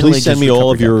 Yes, please send me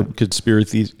all of your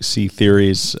conspiracy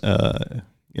theories. We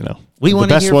the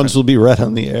best ones will be read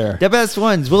on the air. The best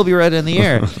ones will be read on the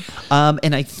air.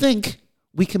 And I think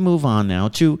we can move on now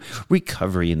to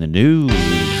recovery in the news.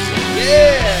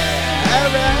 Yeah,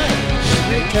 all right.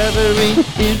 Recovery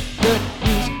in the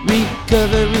news.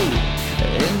 Recovery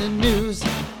in the news.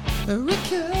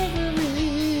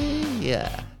 Recovery.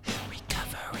 Yeah.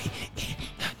 Recovery in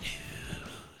the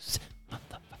news.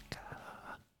 Motherfucker.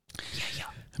 Yeah.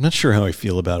 I'm not sure how I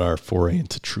feel about our foray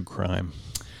into true crime.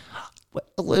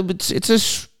 Well, it's a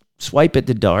swipe at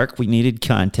the dark. We needed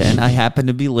content. I happened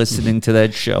to be listening to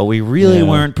that show. We really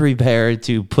weren't prepared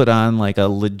to put on like a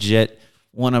legit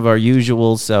one of our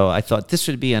usuals, so I thought this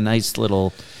would be a nice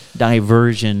little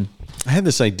diversion. I had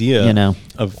this idea,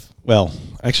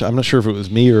 actually, I'm not sure if it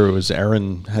was me or it was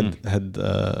Aaron had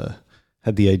the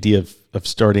idea of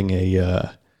starting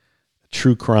a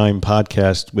true crime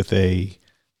podcast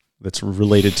that's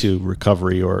related to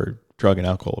recovery or drug and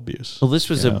alcohol abuse. Well, this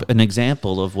was an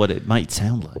example of what it might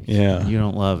sound like. Yeah, you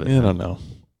don't love it. I don't know.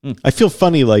 I feel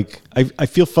funny. I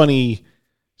feel funny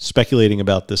speculating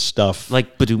about this stuff.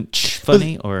 Like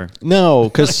funny or no?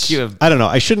 Because I don't know.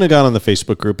 I shouldn't have gone on the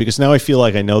Facebook group because now I feel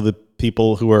like I know the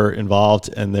people who are involved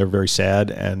and they're very sad,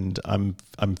 and I'm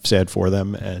sad for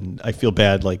them, and I feel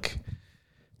bad like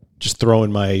just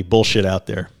throwing my bullshit out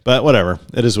there. But whatever,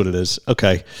 it is what it is.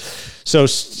 Okay. So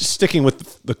sticking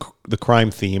with the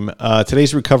crime theme,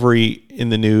 today's recovery in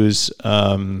the news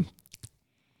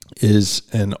is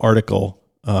an article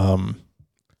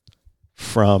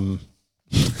from.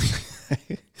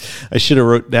 I should have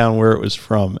wrote down where it was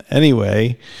from.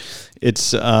 Anyway,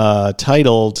 it's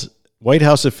titled White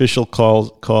House official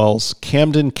calls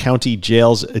Camden County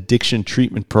Jail's addiction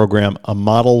treatment program a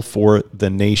model for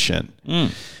the nation.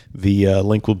 The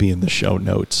link will be in the show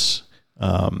notes.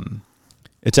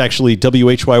 It's actually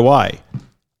WHYY.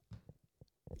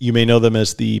 You may know them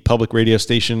as the public radio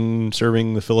station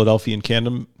serving the Philadelphia and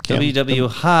Camden WW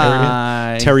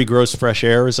High. Terry Gross Fresh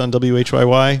Air is on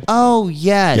WHYY. Oh,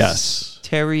 yes. Yes.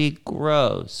 Terry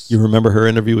Gross. You remember her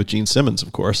interview with Gene Simmons,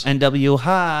 of course. And W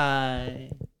High.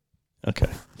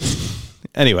 Okay.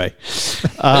 Anyway,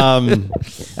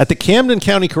 at the Camden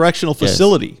County Correctional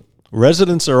Facility,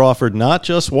 residents are offered not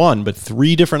just one, but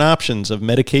 3 different options of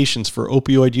medications for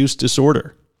opioid use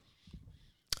disorder.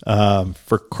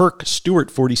 For Kirk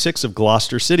Stewart, 46, of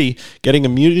Gloucester City, getting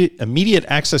immediate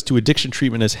access to addiction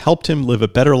treatment has helped him live a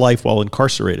better life while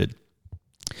incarcerated.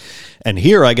 And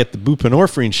here I get the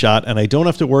buprenorphine shot, and I don't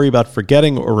have to worry about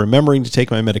forgetting or remembering to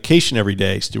take my medication every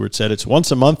day, Stewart said. It's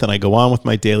once a month, and I go on with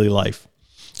my daily life.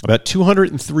 About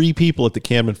 203 people at the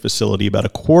Camden facility, about a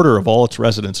quarter of all its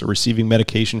residents, are receiving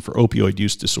medication for opioid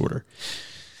use disorder.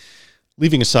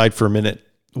 Leaving aside for a minute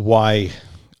why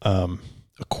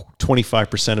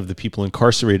 25% of the people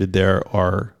incarcerated there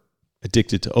are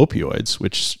addicted to opioids,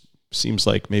 which seems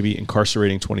like maybe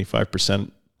incarcerating 25%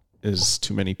 is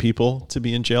too many people to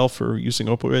be in jail for using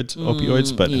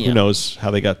opioids, but who knows how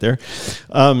they got there.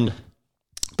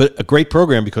 But a great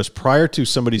program, because prior to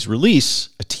somebody's release,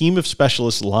 a team of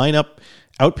specialists line up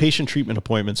outpatient treatment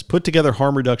appointments, put together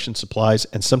harm reduction supplies,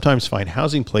 and sometimes find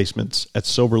housing placements at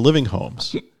sober living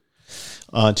homes.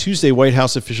 On Tuesday, White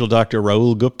House official Dr.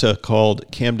 Rahul Gupta called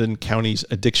Camden County's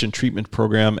addiction treatment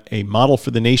program a model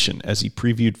for the nation as he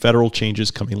previewed federal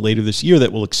changes coming later this year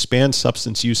that will expand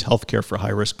substance use health care for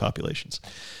high-risk populations.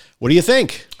 What do you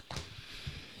think?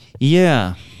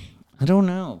 Yeah, I don't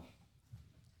know.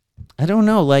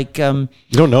 Like, you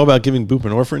don't know about giving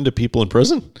buprenorphine to people in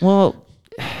prison? Well,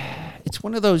 it's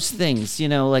one of those things,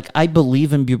 like I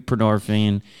believe in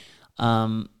buprenorphine.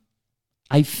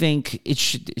 I think it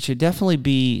should definitely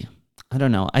be, I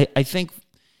don't know. I think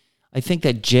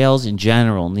that jails in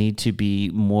general need to be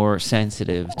more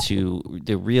sensitive to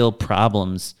the real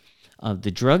problems of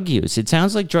the drug use. It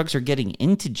sounds like drugs are getting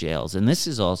into jails, and this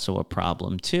is also a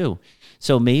problem too.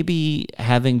 So maybe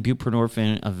having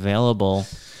buprenorphine available,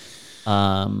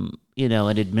 and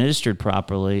administered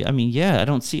properly. I mean, I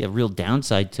don't see a real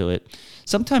downside to it.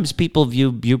 Sometimes people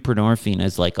view buprenorphine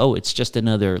as like, oh, it's just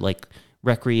another like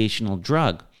recreational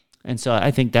drug. And so I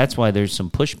think that's why there's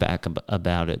some pushback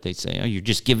about it. They say, oh, you're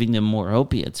just giving them more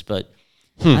opiates. But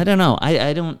I don't know.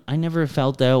 I never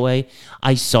felt that way.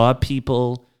 I saw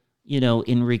people,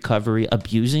 in recovery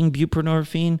abusing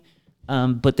buprenorphine,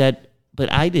 but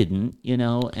I didn't,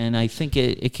 and I think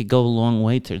it could go a long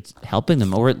way to helping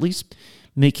them, or at least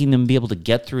making them be able to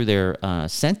get through their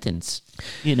sentence,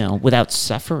 without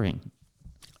suffering.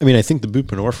 I mean, I think the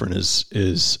buprenorphine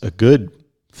is a good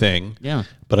thing. Yeah.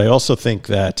 But I also think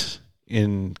that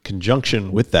in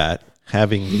conjunction with that,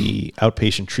 having the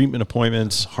outpatient treatment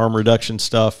appointments, harm reduction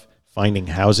stuff, finding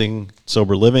housing,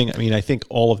 sober living, I mean, I think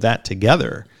all of that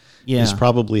together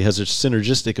probably has a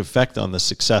synergistic effect on the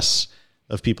success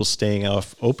of people staying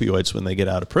off opioids when they get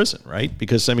out of prison, right?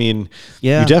 Because, I mean,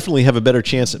 you definitely have a better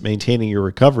chance at maintaining your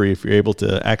recovery if you're able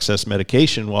to access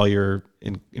medication while you're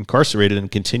incarcerated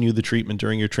and continue the treatment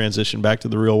during your transition back to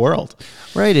the real world.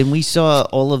 Right, and we saw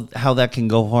all of how that can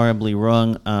go horribly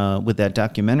wrong with that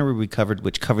documentary we covered,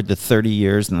 which covered the 30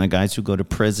 years and the guys who go to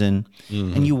prison.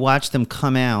 Mm-hmm. And you watch them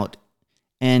come out,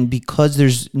 and because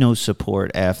there's no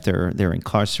support after they're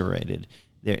incarcerated,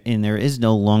 there is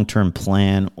no long-term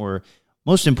plan, or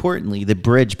most importantly, the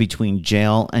bridge between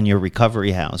jail and your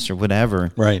recovery house or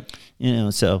whatever. Right.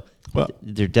 So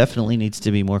there definitely needs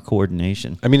to be more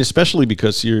coordination. I mean, especially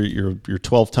because you're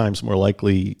 12 times more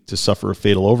likely to suffer a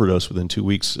fatal overdose within 2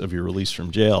 weeks of your release from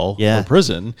jail or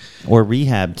prison. Or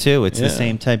rehab, too. It's the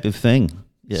same type of thing.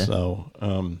 Yeah.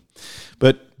 So,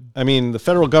 but, I mean, the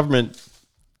federal government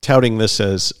touting this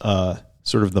as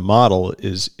sort of the model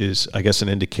is, I guess, an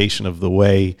indication of the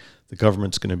way the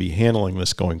government's going to be handling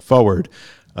this going forward.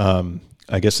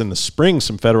 I guess in the spring,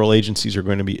 some federal agencies are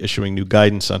going to be issuing new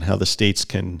guidance on how the states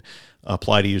can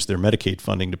apply to use their Medicaid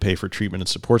funding to pay for treatment and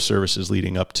support services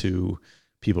leading up to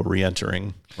people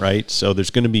reentering, right? So there's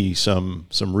going to be some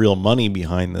real money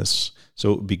behind this.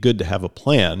 So it would be good to have a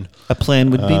plan. A plan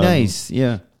would be nice,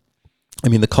 yeah. I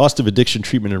mean, the cost of addiction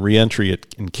treatment and reentry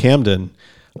in Camden,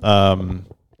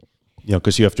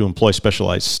 because you have to employ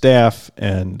specialized staff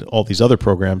and all these other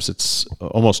programs, it's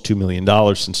almost $2 million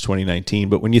since 2019.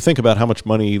 But when you think about how much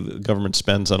money the government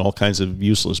spends on all kinds of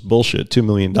useless bullshit, $2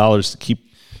 million to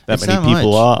keep that many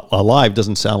people alive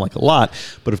doesn't sound like a lot.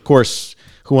 But of course,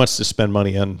 who wants to spend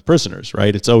money on prisoners,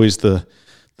 right? It's always the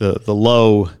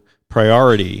low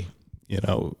priority,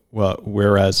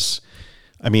 whereas,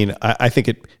 I mean, I think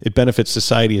it benefits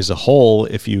society as a whole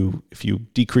if you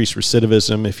decrease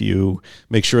recidivism, if you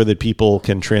make sure that people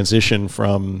can transition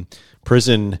from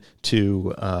prison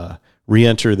to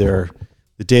re-enter the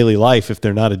daily life if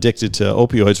they're not addicted to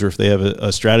opioids, or if they have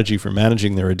a strategy for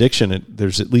managing their addiction.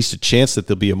 There's at least a chance that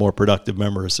they'll be a more productive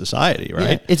member of society,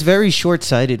 right? Yeah, it's very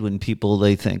short-sighted when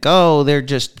they think, oh, they're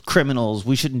just criminals,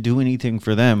 we shouldn't do anything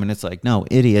for them. And it's like, no,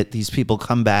 idiot, these people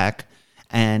come back.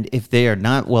 And if they are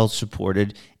not well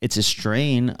supported, it's a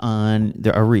strain on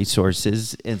our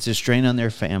resources. It's a strain on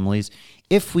their families.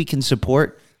 If we can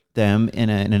support them in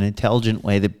an intelligent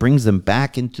way that brings them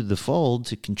back into the fold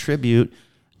to contribute,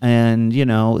 and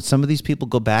some of these people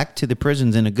go back to the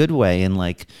prisons in a good way and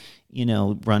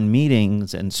run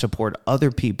meetings and support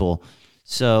other people.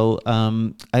 So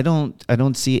I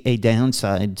don't see a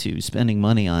downside to spending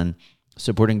money on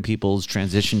supporting people's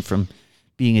transition from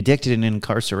being addicted and in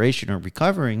incarceration or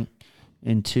recovering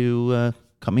into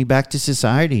coming back to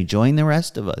society, join the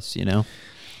rest of us, I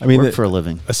mean, work for a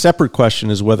living. A separate question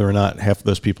is whether or not half of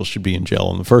those people should be in jail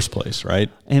in the first place,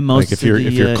 right? And most if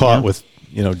you're caught with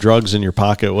drugs in your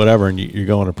pocket, whatever, and you're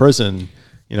going to prison,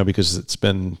 because it's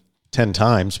been 10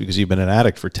 times because you've been an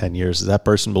addict for 10 years, does that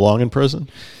person belong in prison?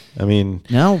 I mean,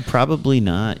 no, probably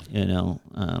not.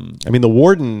 I mean, the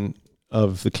warden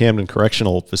of the Camden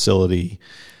Correctional Facility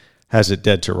has it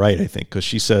dead to right, I think, because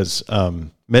she says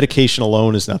medication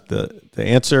alone is not the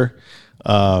answer.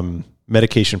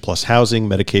 Medication plus housing,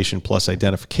 medication plus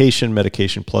identification,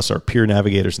 medication plus our peer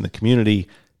navigators in the community.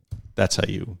 That's how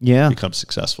you become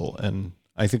successful. And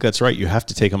I think that's right. You have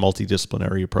to take a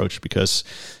multidisciplinary approach, because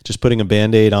just putting a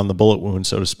Band-Aid on the bullet wound,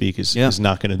 so to speak, is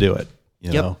not going to do it.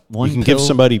 You can give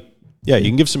somebody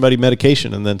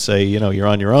medication and then say, you're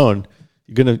on your own.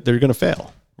 They're gonna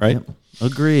fail, right? Yep.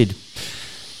 Agreed.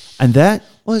 And that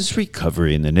was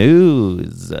Recovery in the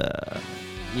News.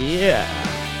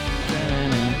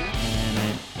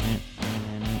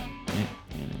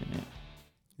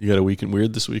 You got a Week in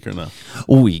Weird this week or no?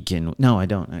 No, I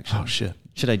don't, actually. Oh, shit.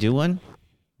 Should I do one?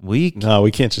 No,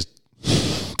 we can't just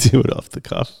do it off the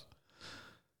cuff.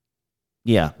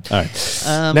 Yeah. All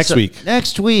right. Next week,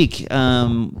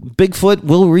 Bigfoot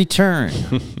will return.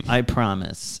 I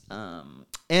promise.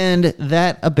 And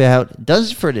that about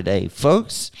does it for today,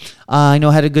 folks. I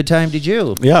know I had a good time. Did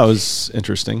you? Yeah, it was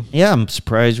interesting. Yeah, I'm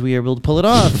surprised we were able to pull it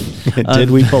off. Did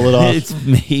we pull it off? It's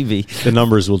maybe. The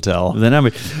numbers will tell.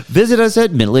 Visit us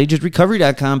at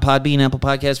middleagedrecovery.com, Podbean, Apple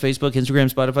Podcasts, Facebook, Instagram,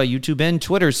 Spotify, YouTube, and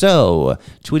Twitter. So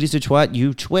tweet us at twat,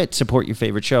 you twit. Support your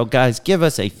favorite show. Guys, give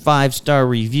us a 5-star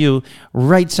review.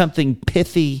 Write something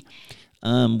pithy.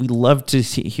 We love to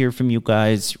hear from you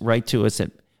guys. Write to us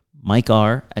at Mike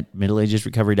R. at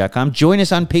middleagedrecovery.com. Join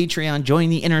us on Patreon.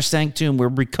 Join the Inner Sanctum. We're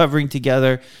recovering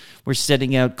together. We're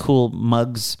setting out cool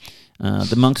mugs.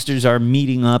 The Monksters are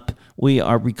meeting up. We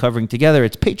are recovering together.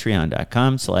 It's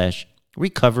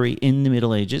patreon.com/recovery in the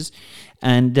Middle Ages.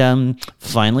 And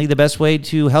finally, the best way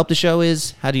to help the show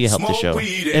is, how do you help the show?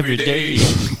 Every day.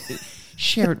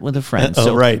 Share it with a friend.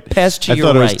 So right. Pass to your right.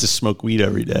 I thought it was to smoke weed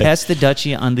every day. Pass the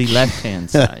Dutchie on the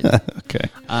left-hand side. Okay.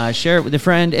 Share it with a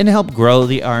friend and help grow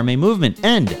the RMA movement.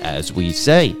 And as we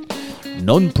say,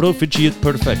 non proficiat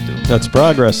perfectum. That's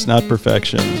progress, not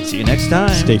perfection. See you next time.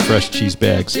 Stay fresh, cheese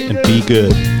bags, and be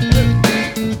good.